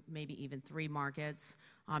 2, maybe even 3 markets,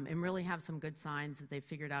 and really have some good signs that they've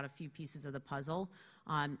figured out a few pieces of the puzzle.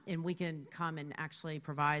 And we can come and actually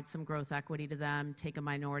provide some growth equity to them, take a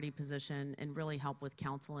minority position, and really help with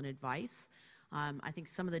counsel and advice. I think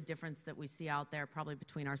some of the difference that we see out there probably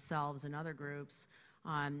between ourselves and other groups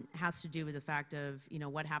has to do with the fact of,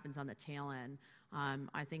 what happens on the tail end.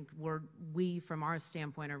 I think we, from our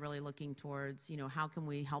standpoint, are really looking towards, how can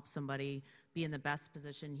we help somebody be in the best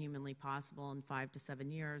position humanly possible in 5 to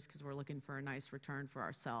 7 years, because we're looking for a nice return for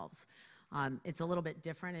ourselves. It's a little bit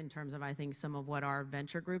different in terms of, I think, some of what our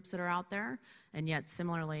venture groups that are out there, and yet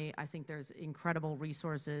similarly, I think there's incredible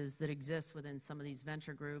resources that exist within some of these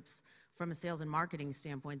venture groups from a sales and marketing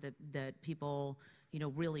standpoint that people,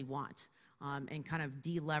 really want. And kind of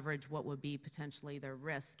deleverage what would be potentially their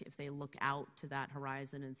risk if they look out to that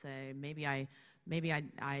horizon and say, maybe I,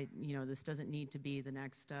 this doesn't need to be the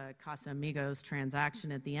next Casamigos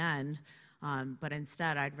transaction at the end, but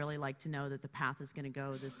instead I'd really like to know that the path is going to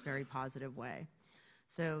go this very positive way.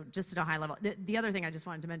 So just at a high level, the other thing I just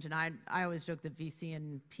wanted to mention, I always joke that VC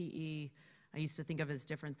and PE, I used to think of as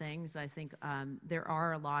different things. I think there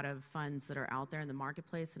are a lot of funds that are out there in the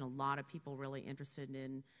marketplace, and a lot of people really interested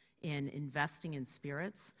in investing in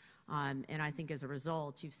spirits. And I think as a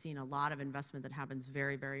result, you've seen a lot of investment that happens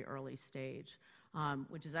very, very early stage,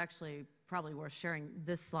 which is actually probably worth sharing.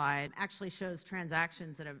 This slide actually shows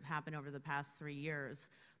transactions that have happened over the past 3 years.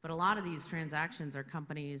 But a lot of these transactions are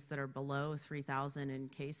companies that are below 3,000 in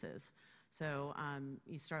cases. So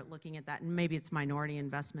you start looking at that, and maybe it's minority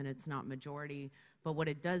investment, it's not majority. But what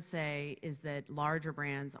it does say is that larger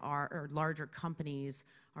brands or larger companies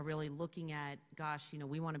are really looking at, gosh,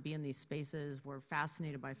 we want to be in these spaces. We're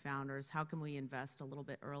fascinated by founders. How can we invest a little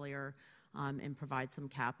bit earlier and provide some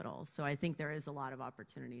capital? So I think there is a lot of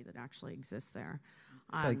opportunity that actually exists there.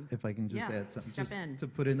 If I can just add something, jump in. To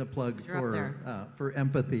put in a plug for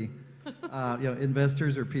empathy.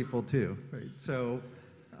 Investors are people too, right? So,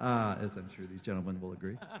 as I'm sure these gentlemen will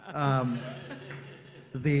agree.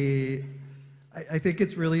 I think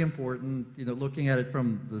it's really important, looking at it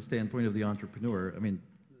from the standpoint of the entrepreneur. I mean,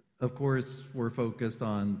 of course, we're focused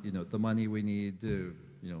on, the money we need to,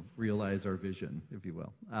 realize our vision, if you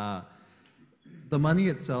will. The money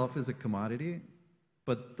itself is a commodity,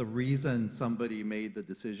 but the reason somebody made the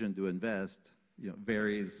decision to invest,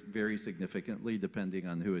 varies very significantly depending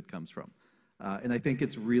on who it comes from. And I think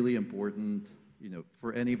it's really important,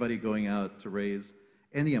 for anybody going out to raise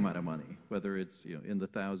any amount of money, whether it's in the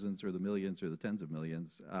thousands or the millions or the tens of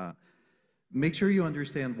millions, make sure you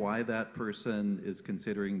understand why that person is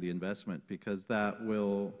considering the investment, because that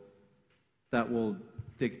will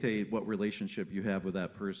dictate what relationship you have with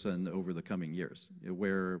that person over the coming years.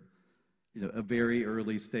 Where a very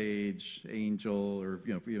early stage angel or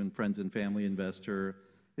even friends and family investor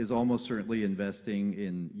is almost certainly investing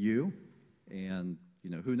in you, and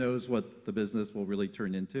who knows what the business will really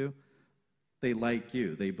turn into. They like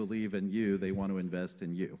you, they believe in you, they want to invest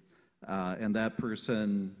in you. And that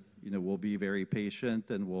person, will be very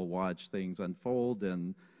patient and will watch things unfold.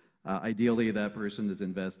 And ideally, that person is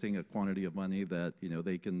investing a quantity of money that,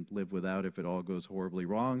 they can live without if it all goes horribly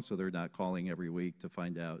wrong, so they're not calling every week to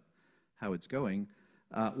find out how it's going.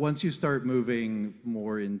 Once you start moving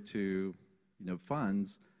more into,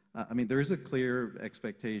 funds, there is a clear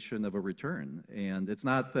expectation of a return. And it's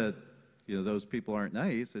not that, those people aren't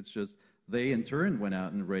nice, it's just they in turn went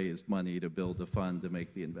out and raised money to build a fund to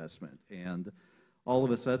make the investment. And all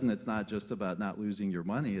of a sudden, it's not just about not losing your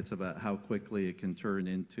money, it's about how quickly it can turn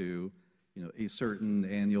into, a certain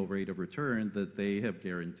annual rate of return that they have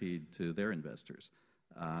guaranteed to their investors.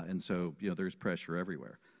 And so, there's pressure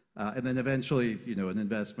everywhere. And then eventually, an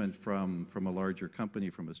investment from a larger company,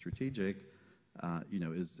 from a strategic,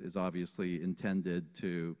 is obviously intended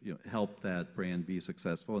to, help that brand be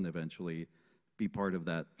successful and eventually be part of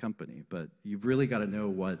that company. But you've really got to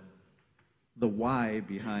know the why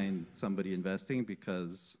behind somebody investing,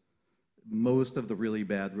 because most of the really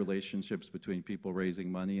bad relationships between people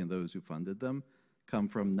raising money and those who funded them come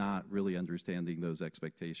from not really understanding those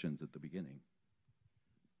expectations at the beginning.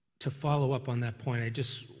 To follow up on that point, I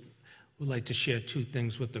just would like to share 2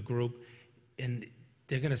 things with the group. And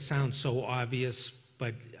they're going to sound so obvious,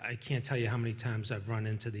 but I can't tell you how many times I've run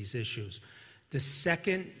into these issues. The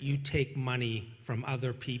second you take money from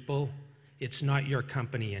other people it's not your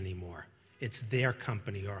company anymore. It's their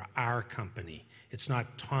company or our company. It's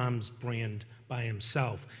not Tom's brand by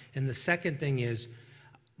himself. And the second thing is,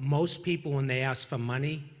 most people, when they ask for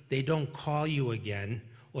money, they don't call you again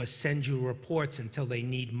or send you reports until they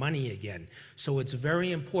need money again. So it's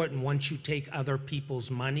very important once you take other people's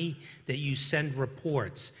money that you send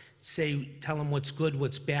reports. Tell them what's good,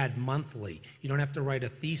 what's bad monthly. You don't have to write a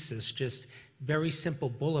thesis, just very simple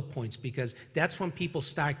bullet points, because that's when people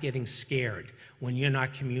start getting scared, when you're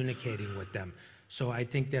not communicating with them. So I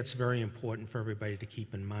think that's very important for everybody to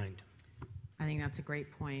keep in mind. I think that's a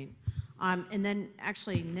great point. And then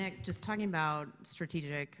actually, Nick, just talking about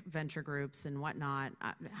strategic venture groups and whatnot,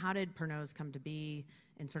 how did Pernod come to be,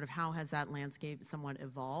 and sort of how has that landscape somewhat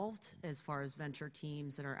evolved as far as venture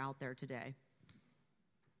teams that are out there today?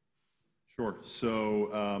 Sure.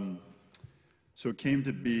 So it came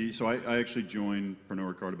to be, so I actually joined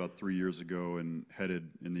Pernod Ricard about 3 years ago and headed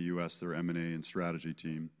in the US their M&A and strategy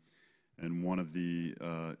team. And one of the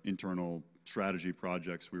internal strategy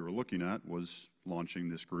projects we were looking at was launching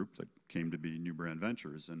this group that came to be New Brand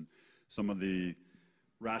Ventures. And some of the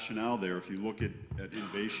rationale there, if you look at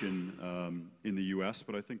innovation in the US,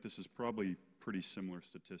 but I think this is probably pretty similar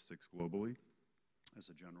statistics globally as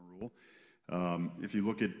a general rule. If you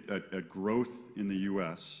look at growth in the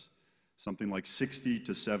US, something like 60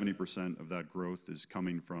 to 70% of that growth is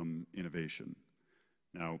coming from innovation.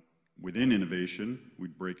 Now, within innovation,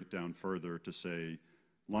 we'd break it down further to say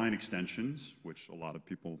line extensions, which a lot of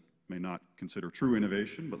people may not consider true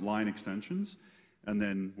innovation, but line extensions, and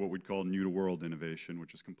then what we'd call new-to-world innovation,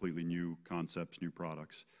 which is completely new concepts, new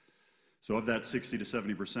products. So of that 60 to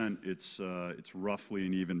 70%, it's roughly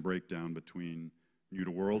an even breakdown between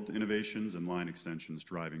new-to-world innovations and line extensions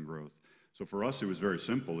driving growth. So for us, it was very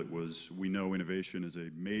simple. It was, we know innovation is a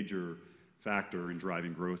major factor in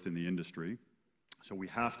driving growth in the industry, so we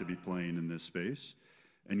have to be playing in this space.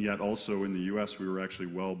 And yet also in the US, we were actually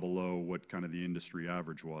well below what kind of the industry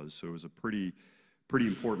average was. So it was a pretty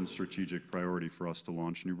important strategic priority for us to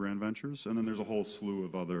launch New Brand Ventures. And then there's a whole slew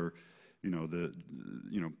of other,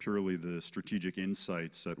 purely the strategic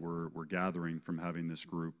insights that we're gathering from having this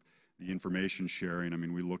group. The information sharing, I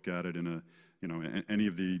mean, we look at it in any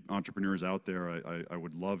of the entrepreneurs out there, I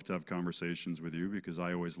would love to have conversations with you, because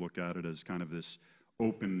I always look at it as kind of this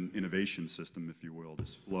open innovation system, if you will,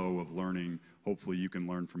 this flow of learning. Hopefully you can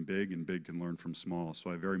learn from big and big can learn from small. So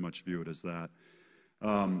I very much view it as that.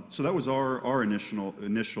 So that was our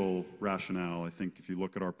initial rationale. I think if you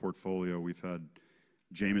look at our portfolio, we've had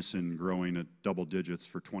Jameson growing at double digits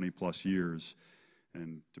for 20 plus years.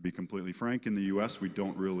 And to be completely frank, in the US, we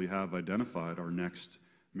don't really have identified our next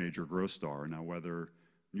major growth star. Now, whether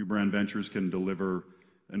New Brand Ventures can deliver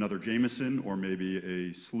another Jameson or maybe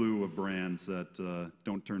a slew of brands that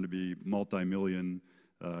don't turn to be multi-million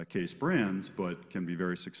case brands, but can be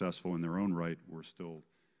very successful in their own right, we're still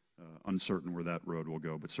uncertain where that road will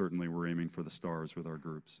go. But certainly we're aiming for the stars with our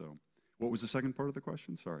group. So what was the second part of the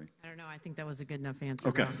question? Sorry. I don't know. I think that was a good enough answer.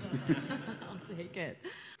 Okay. I'll take it.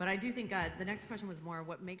 But I do think the next question was more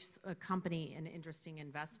what makes a company an interesting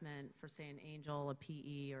investment for, say, an angel, a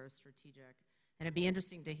PE, or a strategic. And it'd be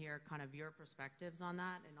interesting to hear kind of your perspectives on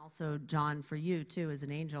that. And also, John, for you, too, as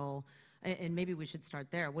an angel, and maybe we should start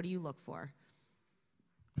there. What do you look for?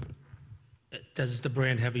 Does the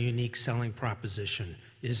brand have a unique selling proposition?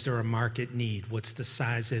 Is there a market need? What's the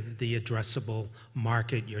size of the addressable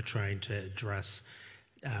market you're trying to address?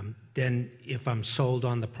 Then if I'm sold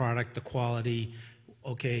on the product, the quality,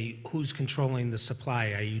 okay, who's controlling the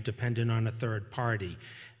supply? Are you dependent on a third party?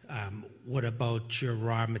 What about your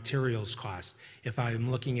raw materials cost? If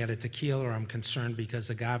I'm looking at a tequila, I'm concerned because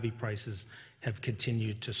agave prices have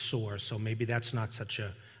continued to soar, so maybe that's not such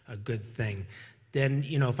a good thing. Then,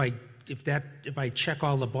 if I check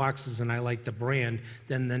all the boxes and I like the brand,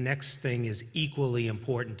 then the next thing is equally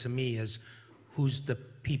important to me is who's the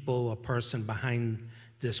people or person behind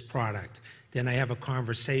this product. Then I have a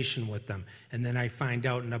conversation with them, and then I find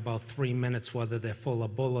out in about 3 minutes whether they're full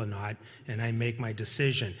of bull or not, and I make my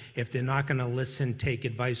decision. If they're not going to listen, take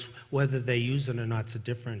advice, whether they use it or not is a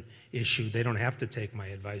different issue. They don't have to take my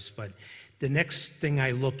advice. But the next thing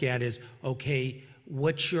I look at is, okay,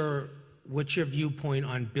 what's your viewpoint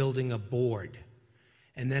on building a board?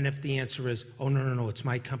 And then if the answer is, oh, no, it's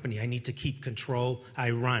my company, I need to keep control, I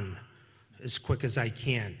run as quick as I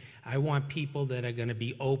can. I want people that are going to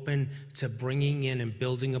be open to bringing in and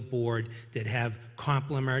building a board that have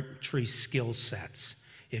complementary skill sets.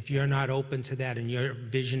 If you're not open to that and your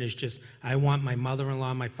vision is just, I want my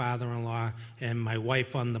mother-in-law, my father-in-law, and my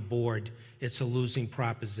wife on the board, it's a losing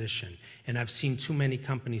proposition. And I've seen too many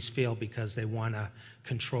companies fail because they want to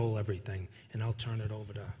control everything. And I'll turn it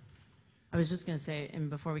over to... I was just going to say, and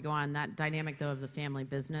before we go on, that dynamic, though, of the family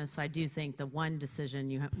business, I do think the one decision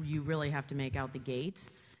you really have to make out the gate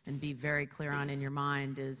and be very clear on in your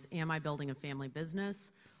mind is, am I building a family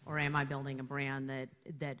business, or am I building a brand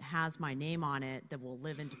that has my name on it, that will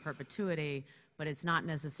live into perpetuity, but it's not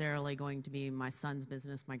necessarily going to be my son's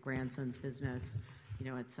business, my grandson's business, you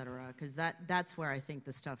know, et cetera. Because that's where I think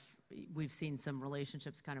the stuff, we've seen some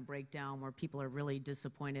relationships kind of break down where people are really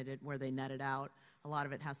disappointed at where they netted out. A lot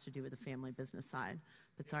of it has to do with the family business side.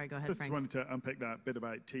 But sorry, go ahead, Just Frank. wanted to unpick that bit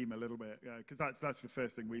about team a little bit, because that's the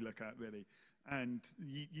first thing we look at, really. And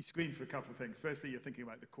you screen for a couple of things. Firstly, you're thinking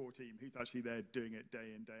about the core team, who's actually there doing it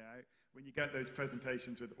day in, day out. When you get those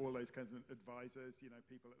presentations with all those kinds of advisors, you know,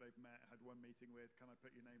 people that they've met, had one meeting with, can I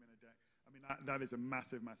put your name in a deck? I mean, that is a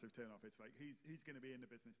massive, massive turnoff. It's like, who's going to be in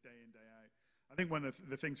the business day in, day out? I think one of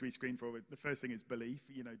the things we screen for, the first thing is belief.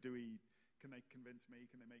 You know, can they convince me?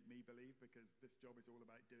 Can they make me believe? Because this job is all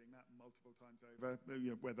about doing that multiple times over.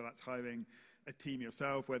 You know, whether that's hiring a team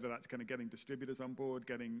yourself, whether that's kind of getting distributors on board,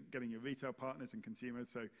 getting your retail partners and consumers.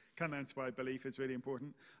 So can they inspire belief is really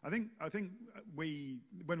important. I think when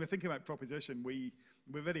we're thinking about proposition, we're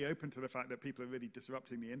really open to the fact that people are really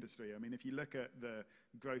disrupting the industry. I mean, if you look at the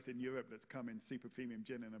growth in Europe that's come in super premium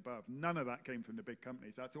gin and above, none of that came from the big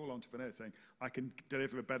companies. That's all entrepreneurs saying, I can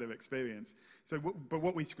deliver a better experience. So, but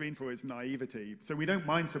what we screen for is naivety. So we don't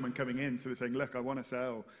mind someone coming in sort of saying, look, I want to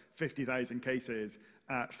sell 50,000 cases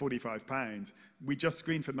at £45. We just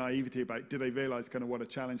screen for naivety about, do they realize kind of what a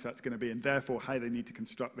challenge that's going to be, and therefore how they need to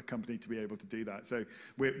construct the company to be able to do that. So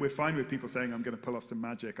we're fine with people saying, I'm going to pull off some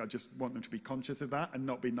magic. I just want them to be conscious of that and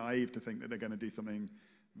not be naive to think that they're going to do something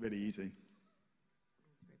really easy.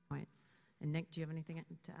 That's a great point. And Nick, do you have anything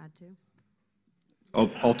to add to?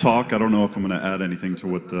 I'll talk. I don't know if I'm going to add anything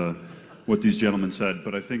to what these gentlemen said,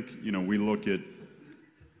 but I think, you know, we look at,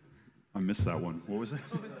 I missed that one. What was it?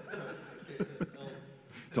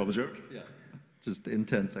 Tell the joke? Yeah, just in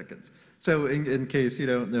 10 seconds. So in case you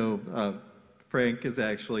don't know, Frank is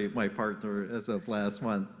actually my partner as of last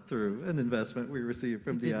month through an investment we received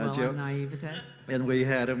from Diageo. Well on naivete. And we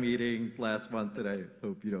had a meeting last month, and I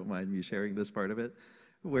hope you don't mind me sharing this part of it,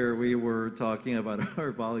 where we were talking about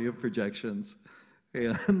our volume projections.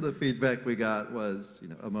 And the feedback we got was, you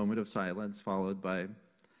know, a moment of silence followed by,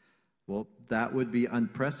 well, that would be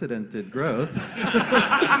unprecedented growth.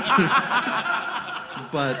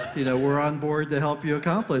 But, you know, we're on board to help you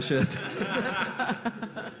accomplish it.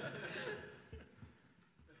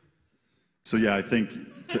 So yeah, I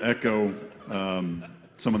think to echo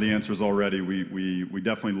some of the answers already, we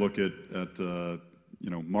definitely look at you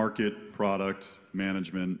know, market, product,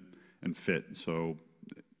 management, and fit. So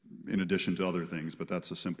in addition to other things, but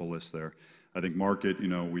that's a simple list there. I think market, you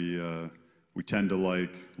know, we tend to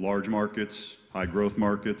like large markets, high growth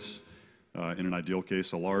markets, in an ideal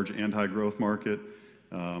case, a large and high growth market,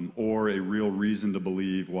 or a real reason to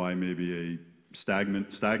believe why maybe a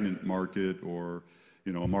stagnant market, or,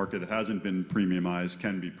 you know, a market that hasn't been premiumized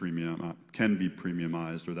can be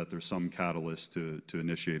premiumized, or that there's some catalyst to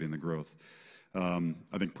initiating the growth.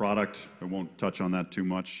 I think product, I won't touch on that too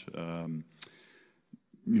much.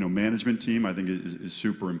 You know, management team, I think is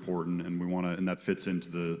super important, and we want to, and that fits into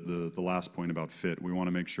the last point about fit. We want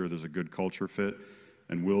to make sure there's a good culture fit,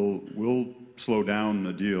 and we'll slow down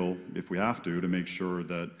a deal if we have to make sure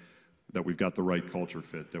that we've got the right culture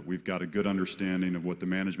fit, that we've got a good understanding of what the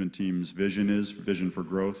management team's vision is, vision for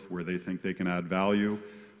growth, where they think they can add value,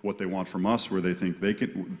 what they want from us, where they think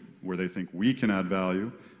we can add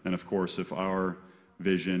value, and of course, if our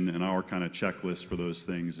vision and our kind of checklist for those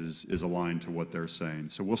things is aligned to what they're saying.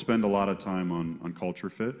 So we'll spend a lot of time on culture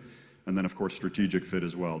fit, and then of course strategic fit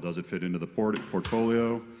as well. Does it fit into the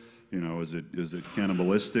portfolio? You know, is it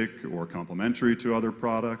cannibalistic or complementary to other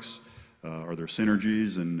products? Are there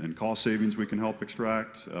synergies and cost savings we can help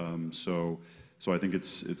extract? So I think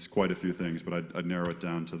it's quite a few things, but I'd narrow it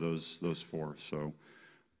down to those four. So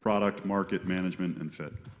product, market, management, and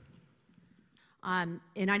fit. And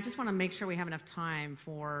I just want to make sure we have enough time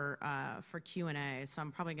for Q&A. So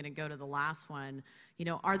I'm probably going to go to the last one. You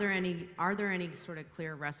know, are there any sort of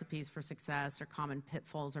clear recipes for success, or common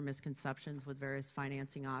pitfalls or misconceptions with various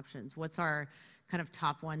financing options? What's our kind of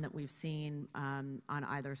top one that we've seen on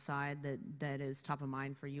either side that is top of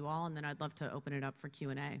mind for you all? And then I'd love to open it up for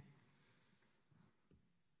Q&A.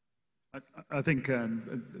 I think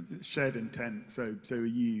shared intent. So are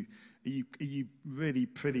you really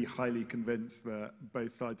pretty highly convinced that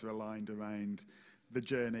both sides are aligned around the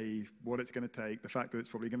journey, what it's going to take, the fact that it's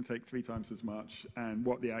probably going to take 3 times as much, and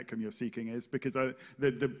what the outcome you're seeking is. Because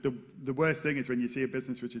the worst thing is when you see a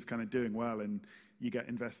business which is kind of doing well and you get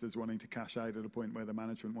investors wanting to cash out at a point where the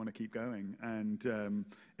management want to keep going. And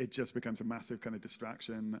it just becomes a massive kind of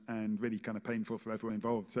distraction and really kind of painful for everyone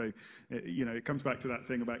involved. So, it comes back to that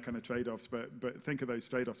thing about kind of trade-offs, but think of those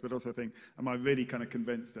trade-offs, but also think, am I really kind of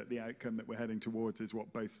convinced that the outcome that we're heading towards is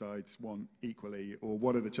what both sides want equally? Or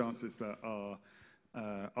what are the chances that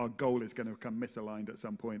our goal is going to become misaligned at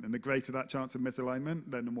some point? And the greater that chance of misalignment,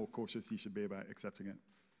 then the more cautious you should be about accepting it.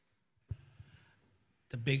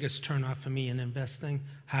 The biggest turnoff for me in investing,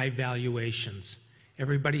 high valuations.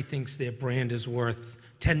 Everybody thinks their brand is worth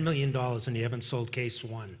 $10 million and you haven't sold case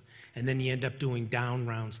one. And then you end up doing down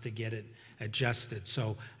rounds to get it adjusted.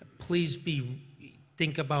 So please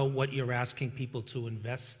think about what you're asking people to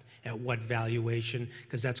invest at what valuation,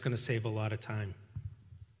 because that's going to save a lot of time.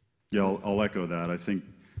 Yeah, I'll echo that. I think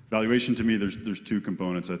valuation, to me, there's 2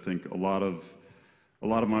 components. I think a lot of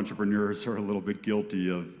entrepreneurs are a little bit guilty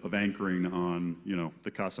of anchoring on,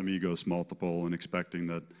 the Casamigos multiple and expecting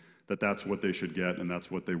that that's what they should get and that's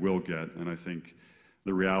what they will get. And I think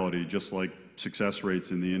the reality, just like success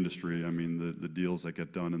rates in the industry, I mean, the deals that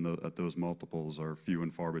get done at those multiples are few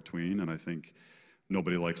and far between. And I think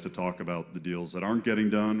nobody likes to talk about the deals that aren't getting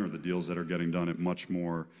done or the deals that are getting done at much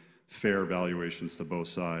more fair valuations to both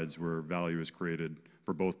sides, where value is created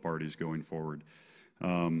for both parties going forward.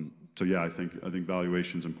 So yeah, I think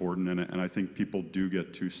valuation is important, and I think people do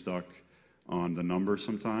get too stuck on the number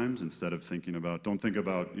sometimes instead of don't think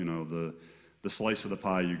about the slice of the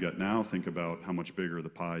pie you get now. Think about how much bigger the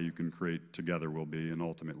pie you can create together will be, and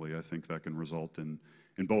ultimately I think that can result in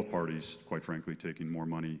both parties, quite frankly, taking more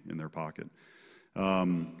money in their pocket.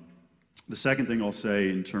 The second thing I'll say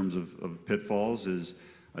in terms of pitfalls is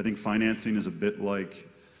I think financing is a bit like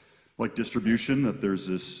distribution, that there's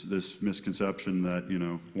this misconception that,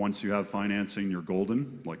 once you have financing, you're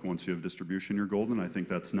golden. Like once you have distribution, you're golden. I think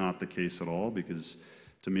that's not the case at all, because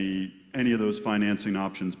to me, any of those financing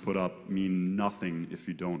options put up mean nothing if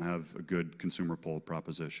you don't have a good consumer pull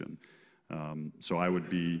proposition. So I would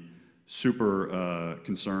be super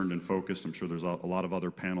concerned and focused. I'm sure there's a lot of other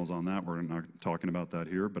panels on that. We're not talking about that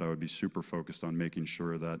here, but I would be super focused on making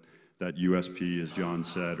sure that USP, as John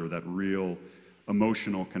said, or that real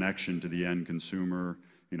emotional connection to the end consumer,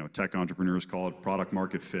 tech entrepreneurs call it product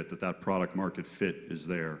market fit, that product market fit is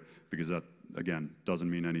there, because that, again, doesn't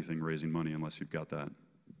mean anything raising money unless you've got that.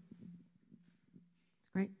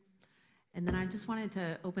 Great. And then I just wanted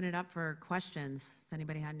to open it up for questions, if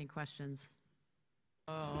anybody had any questions.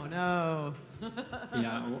 Oh, no.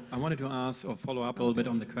 Yeah, I wanted to ask or follow up a little bit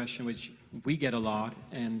on the question, which we get a lot,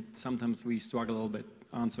 and sometimes we struggle a little bit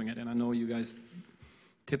answering it, and I know you guys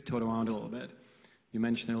tiptoed around a little bit. You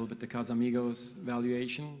mentioned a little bit the Casamigos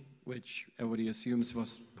valuation, which everybody assumes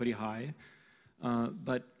was pretty high,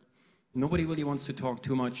 but nobody really wants to talk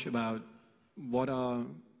too much about what are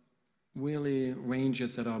really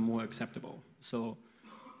ranges that are more acceptable. So,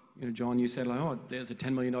 John, you said, there's a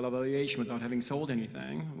 $10 million valuation without having sold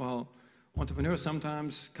anything. Well, entrepreneurs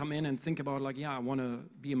sometimes come in and think about, I want to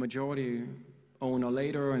be a majority owner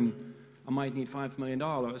later, and I might need $5 million,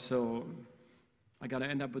 so I got to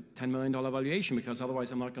end up with $10 million valuation, because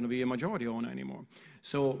otherwise I'm not going to be a majority owner anymore.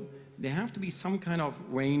 So there have to be some kind of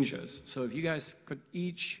ranges. So if you guys could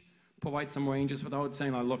each provide some ranges without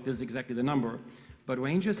saying, look, this is exactly the number, but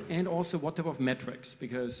ranges, and also what type of metrics,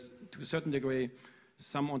 because to a certain degree,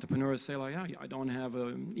 some entrepreneurs say, I don't have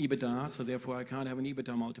an EBITDA, so therefore I can't have an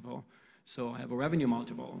EBITDA multiple. So I have a revenue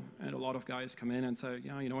multiple. And a lot of guys come in and say,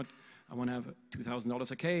 you know what, I want to have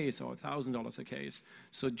 $2,000 a case or $1,000 a case.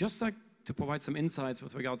 So just to provide some insights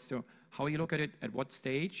with regards to how you look at it, at what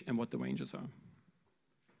stage, and what the ranges are.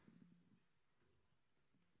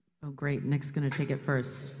 Oh, great. Nick's going to take it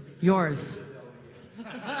first. Yours.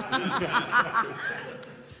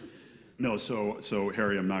 No, so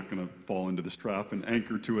Harry, I'm not going to fall into this trap and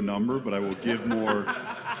anchor to a number, but I will give more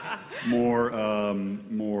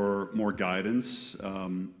guidance.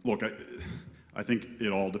 Look, I think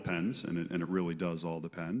it all depends, and it really does all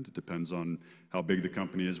depend. It depends on how big the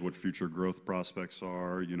company is, what future growth prospects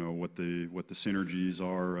are, what the synergies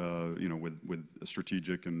are, with a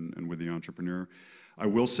strategic and with the entrepreneur. I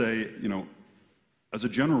will say, as a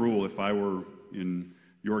general rule, if I were in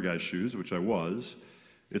your guys' shoes, which I was,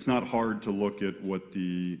 it's not hard to look at what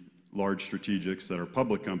the large strategics that are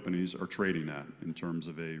public companies are trading at in terms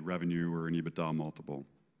of a revenue or an EBITDA multiple.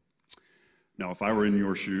 Now, if I were in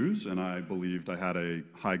your shoes and I believed I had a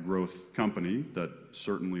high growth company that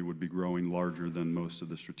certainly would be growing larger than most of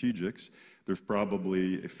the strategics, there's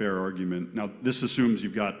probably a fair argument. Now, this assumes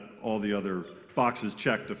you've got all the other boxes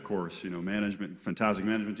checked, of course. Management, fantastic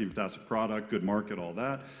management team, fantastic product, good market, all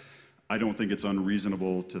that. I don't think it's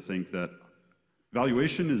unreasonable to think that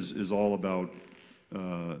valuation is all about,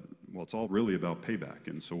 it's all really about payback.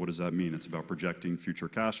 And so what does that mean? It's about projecting future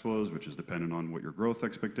cash flows, which is dependent on what your growth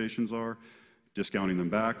expectations are, discounting them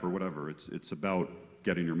back or whatever. It's about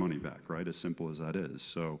getting your money back, right? As simple as that is.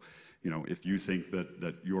 So, if you think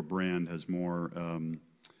that your brand has more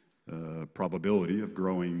probability of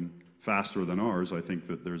growing faster than ours, I think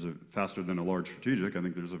that faster than a large strategic, I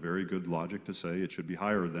think there's a very good logic to say it should be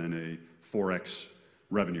higher than a 4x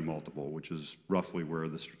revenue multiple, which is roughly where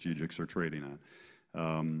the strategics are trading at.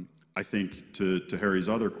 I think to Harry's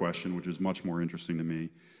other question, which is much more interesting to me,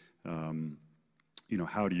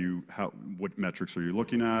 what metrics are you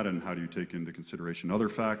looking at, and how do you take into consideration other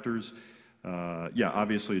factors?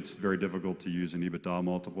 Obviously it's very difficult to use an EBITDA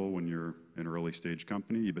multiple when you're an early stage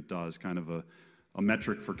company. EBITDA is kind of a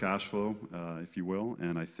metric for cash flow, if you will,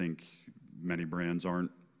 and I think many brands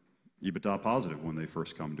aren't EBITDA positive when they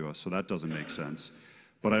first come to us, so that doesn't make sense.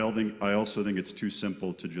 But I also think it's too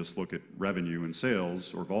simple to just look at revenue and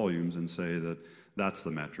sales or volumes and say that that's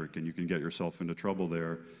the metric, and you can get yourself into trouble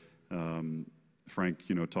there. Frank,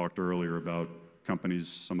 talked earlier about companies,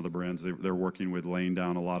 some of the brands they're working with laying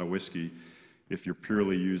down a lot of whiskey. If you're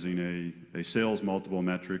purely using a sales multiple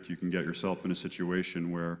metric, you can get yourself in a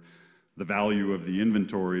situation where the value of the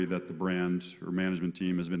inventory that the brand or management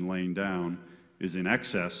team has been laying down is in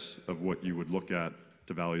excess of what you would look at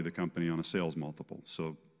to value the company on a sales multiple.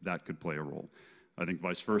 So that could play a role. I think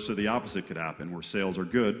vice versa, the opposite could happen, where sales are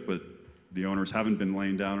good, but the owners haven't been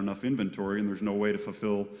laying down enough inventory and there's no way to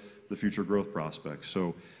fulfill the future growth prospects.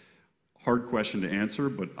 So hard question to answer,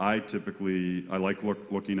 but I like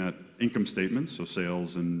looking at income statements, so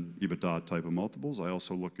sales and EBITDA type of multiples. I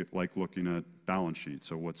also like looking at balance sheets.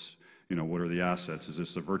 So what are the assets? Is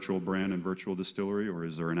this a virtual brand and virtual distillery, or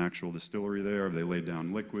is there an actual distillery there? Have they laid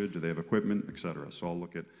down liquid? Do they have equipment, et cetera? So I'll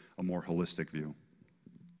look at a more holistic view.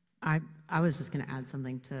 I was just going to add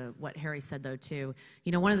something to what Harry said, though, too.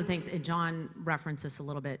 One of the things, and John referenced this a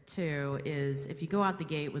little bit, too, is if you go out the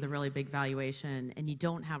gate with a really big valuation and you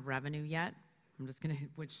don't have revenue yet,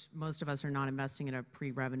 which most of us are not investing in a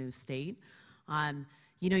pre-revenue state,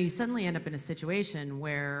 you suddenly end up in a situation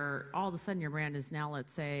where all of a sudden your brand is now,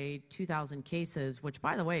 let's say, 2,000 cases, which,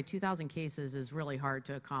 by the way, 2,000 cases is really hard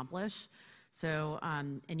to accomplish. So,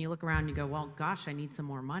 and you look around and you go, well, gosh, I need some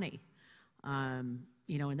more money.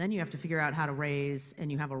 And then you have to figure out how to raise,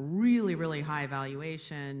 and you have a really, really high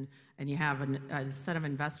valuation, and you have a set of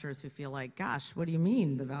investors who feel like, gosh, what do you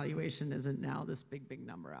mean the valuation isn't now this big, big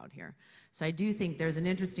number out here? So I do think there's an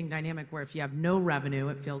interesting dynamic where if you have no revenue,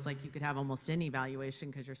 it feels like you could have almost any valuation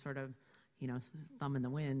because you're sort of, thumb in the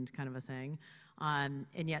wind kind of a thing. And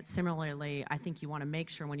yet similarly, I think you want to make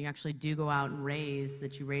sure when you actually do go out and raise,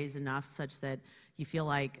 that you raise enough such that you feel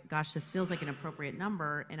like, gosh, this feels like an appropriate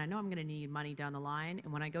number, and I know I'm going to need money down the line,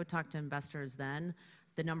 and when I go talk to investors then,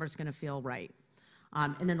 the number's going to feel right.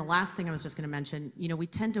 And then the last thing I was just going to mention, we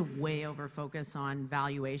tend to way over focus on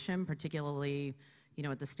valuation, particularly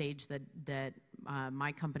at the stage that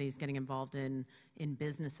my company is getting involved in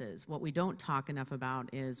businesses. What we don't talk enough about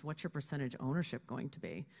is what's your percentage ownership going to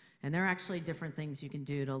be? And there are actually different things you can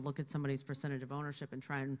do to look at somebody's percentage of ownership and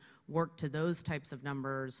try and work to those types of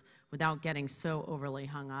numbers without getting so overly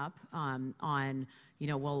hung up on,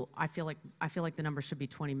 well, I feel like the number should be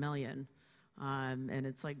 20 million. And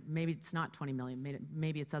it's like, maybe it's not 20 million.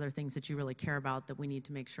 Maybe it's other things that you really care about that we need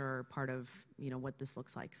to make sure are part of, what this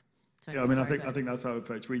looks like. So yeah, I think that's our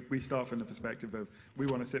approach. We start from the perspective of we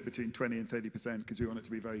want to sit between 20 and 30% because we want it to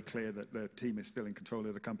be very clear that the team is still in control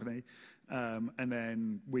of the company. And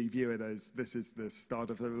then we view it as this is the start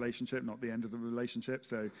of the relationship, not the end of the relationship.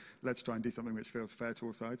 So let's try and do something which feels fair to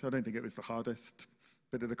all sides. I don't think it was the hardest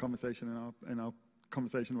bit of the conversation in our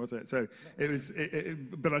conversation, was it? So it was,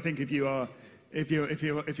 but I think if you're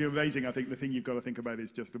raising, I think the thing you've got to think about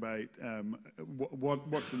is just about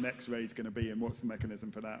what's the next raise going to be and what's the mechanism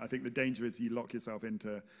for that. I think the danger is you lock yourself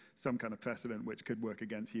into some kind of precedent which could work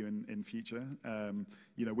against you in future.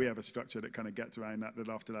 We have a structure that kind of gets around that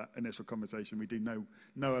after that initial conversation, we do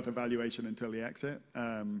no other valuation until the exit.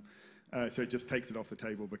 So it just takes it off the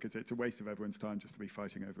table because it's a waste of everyone's time just to be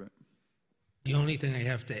fighting over it. The only thing I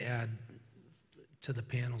have to add to the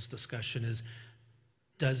panel's discussion is,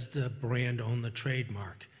 does the brand own the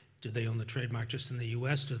trademark? Do they own the trademark just in the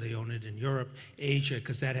US? Do they own it in Europe, Asia?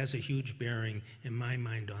 Because that has a huge bearing, in my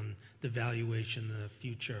mind, on the valuation, the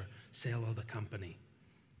future sale of the company.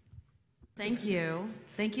 Thank you.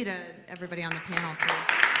 Thank you to everybody on the panel,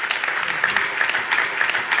 too.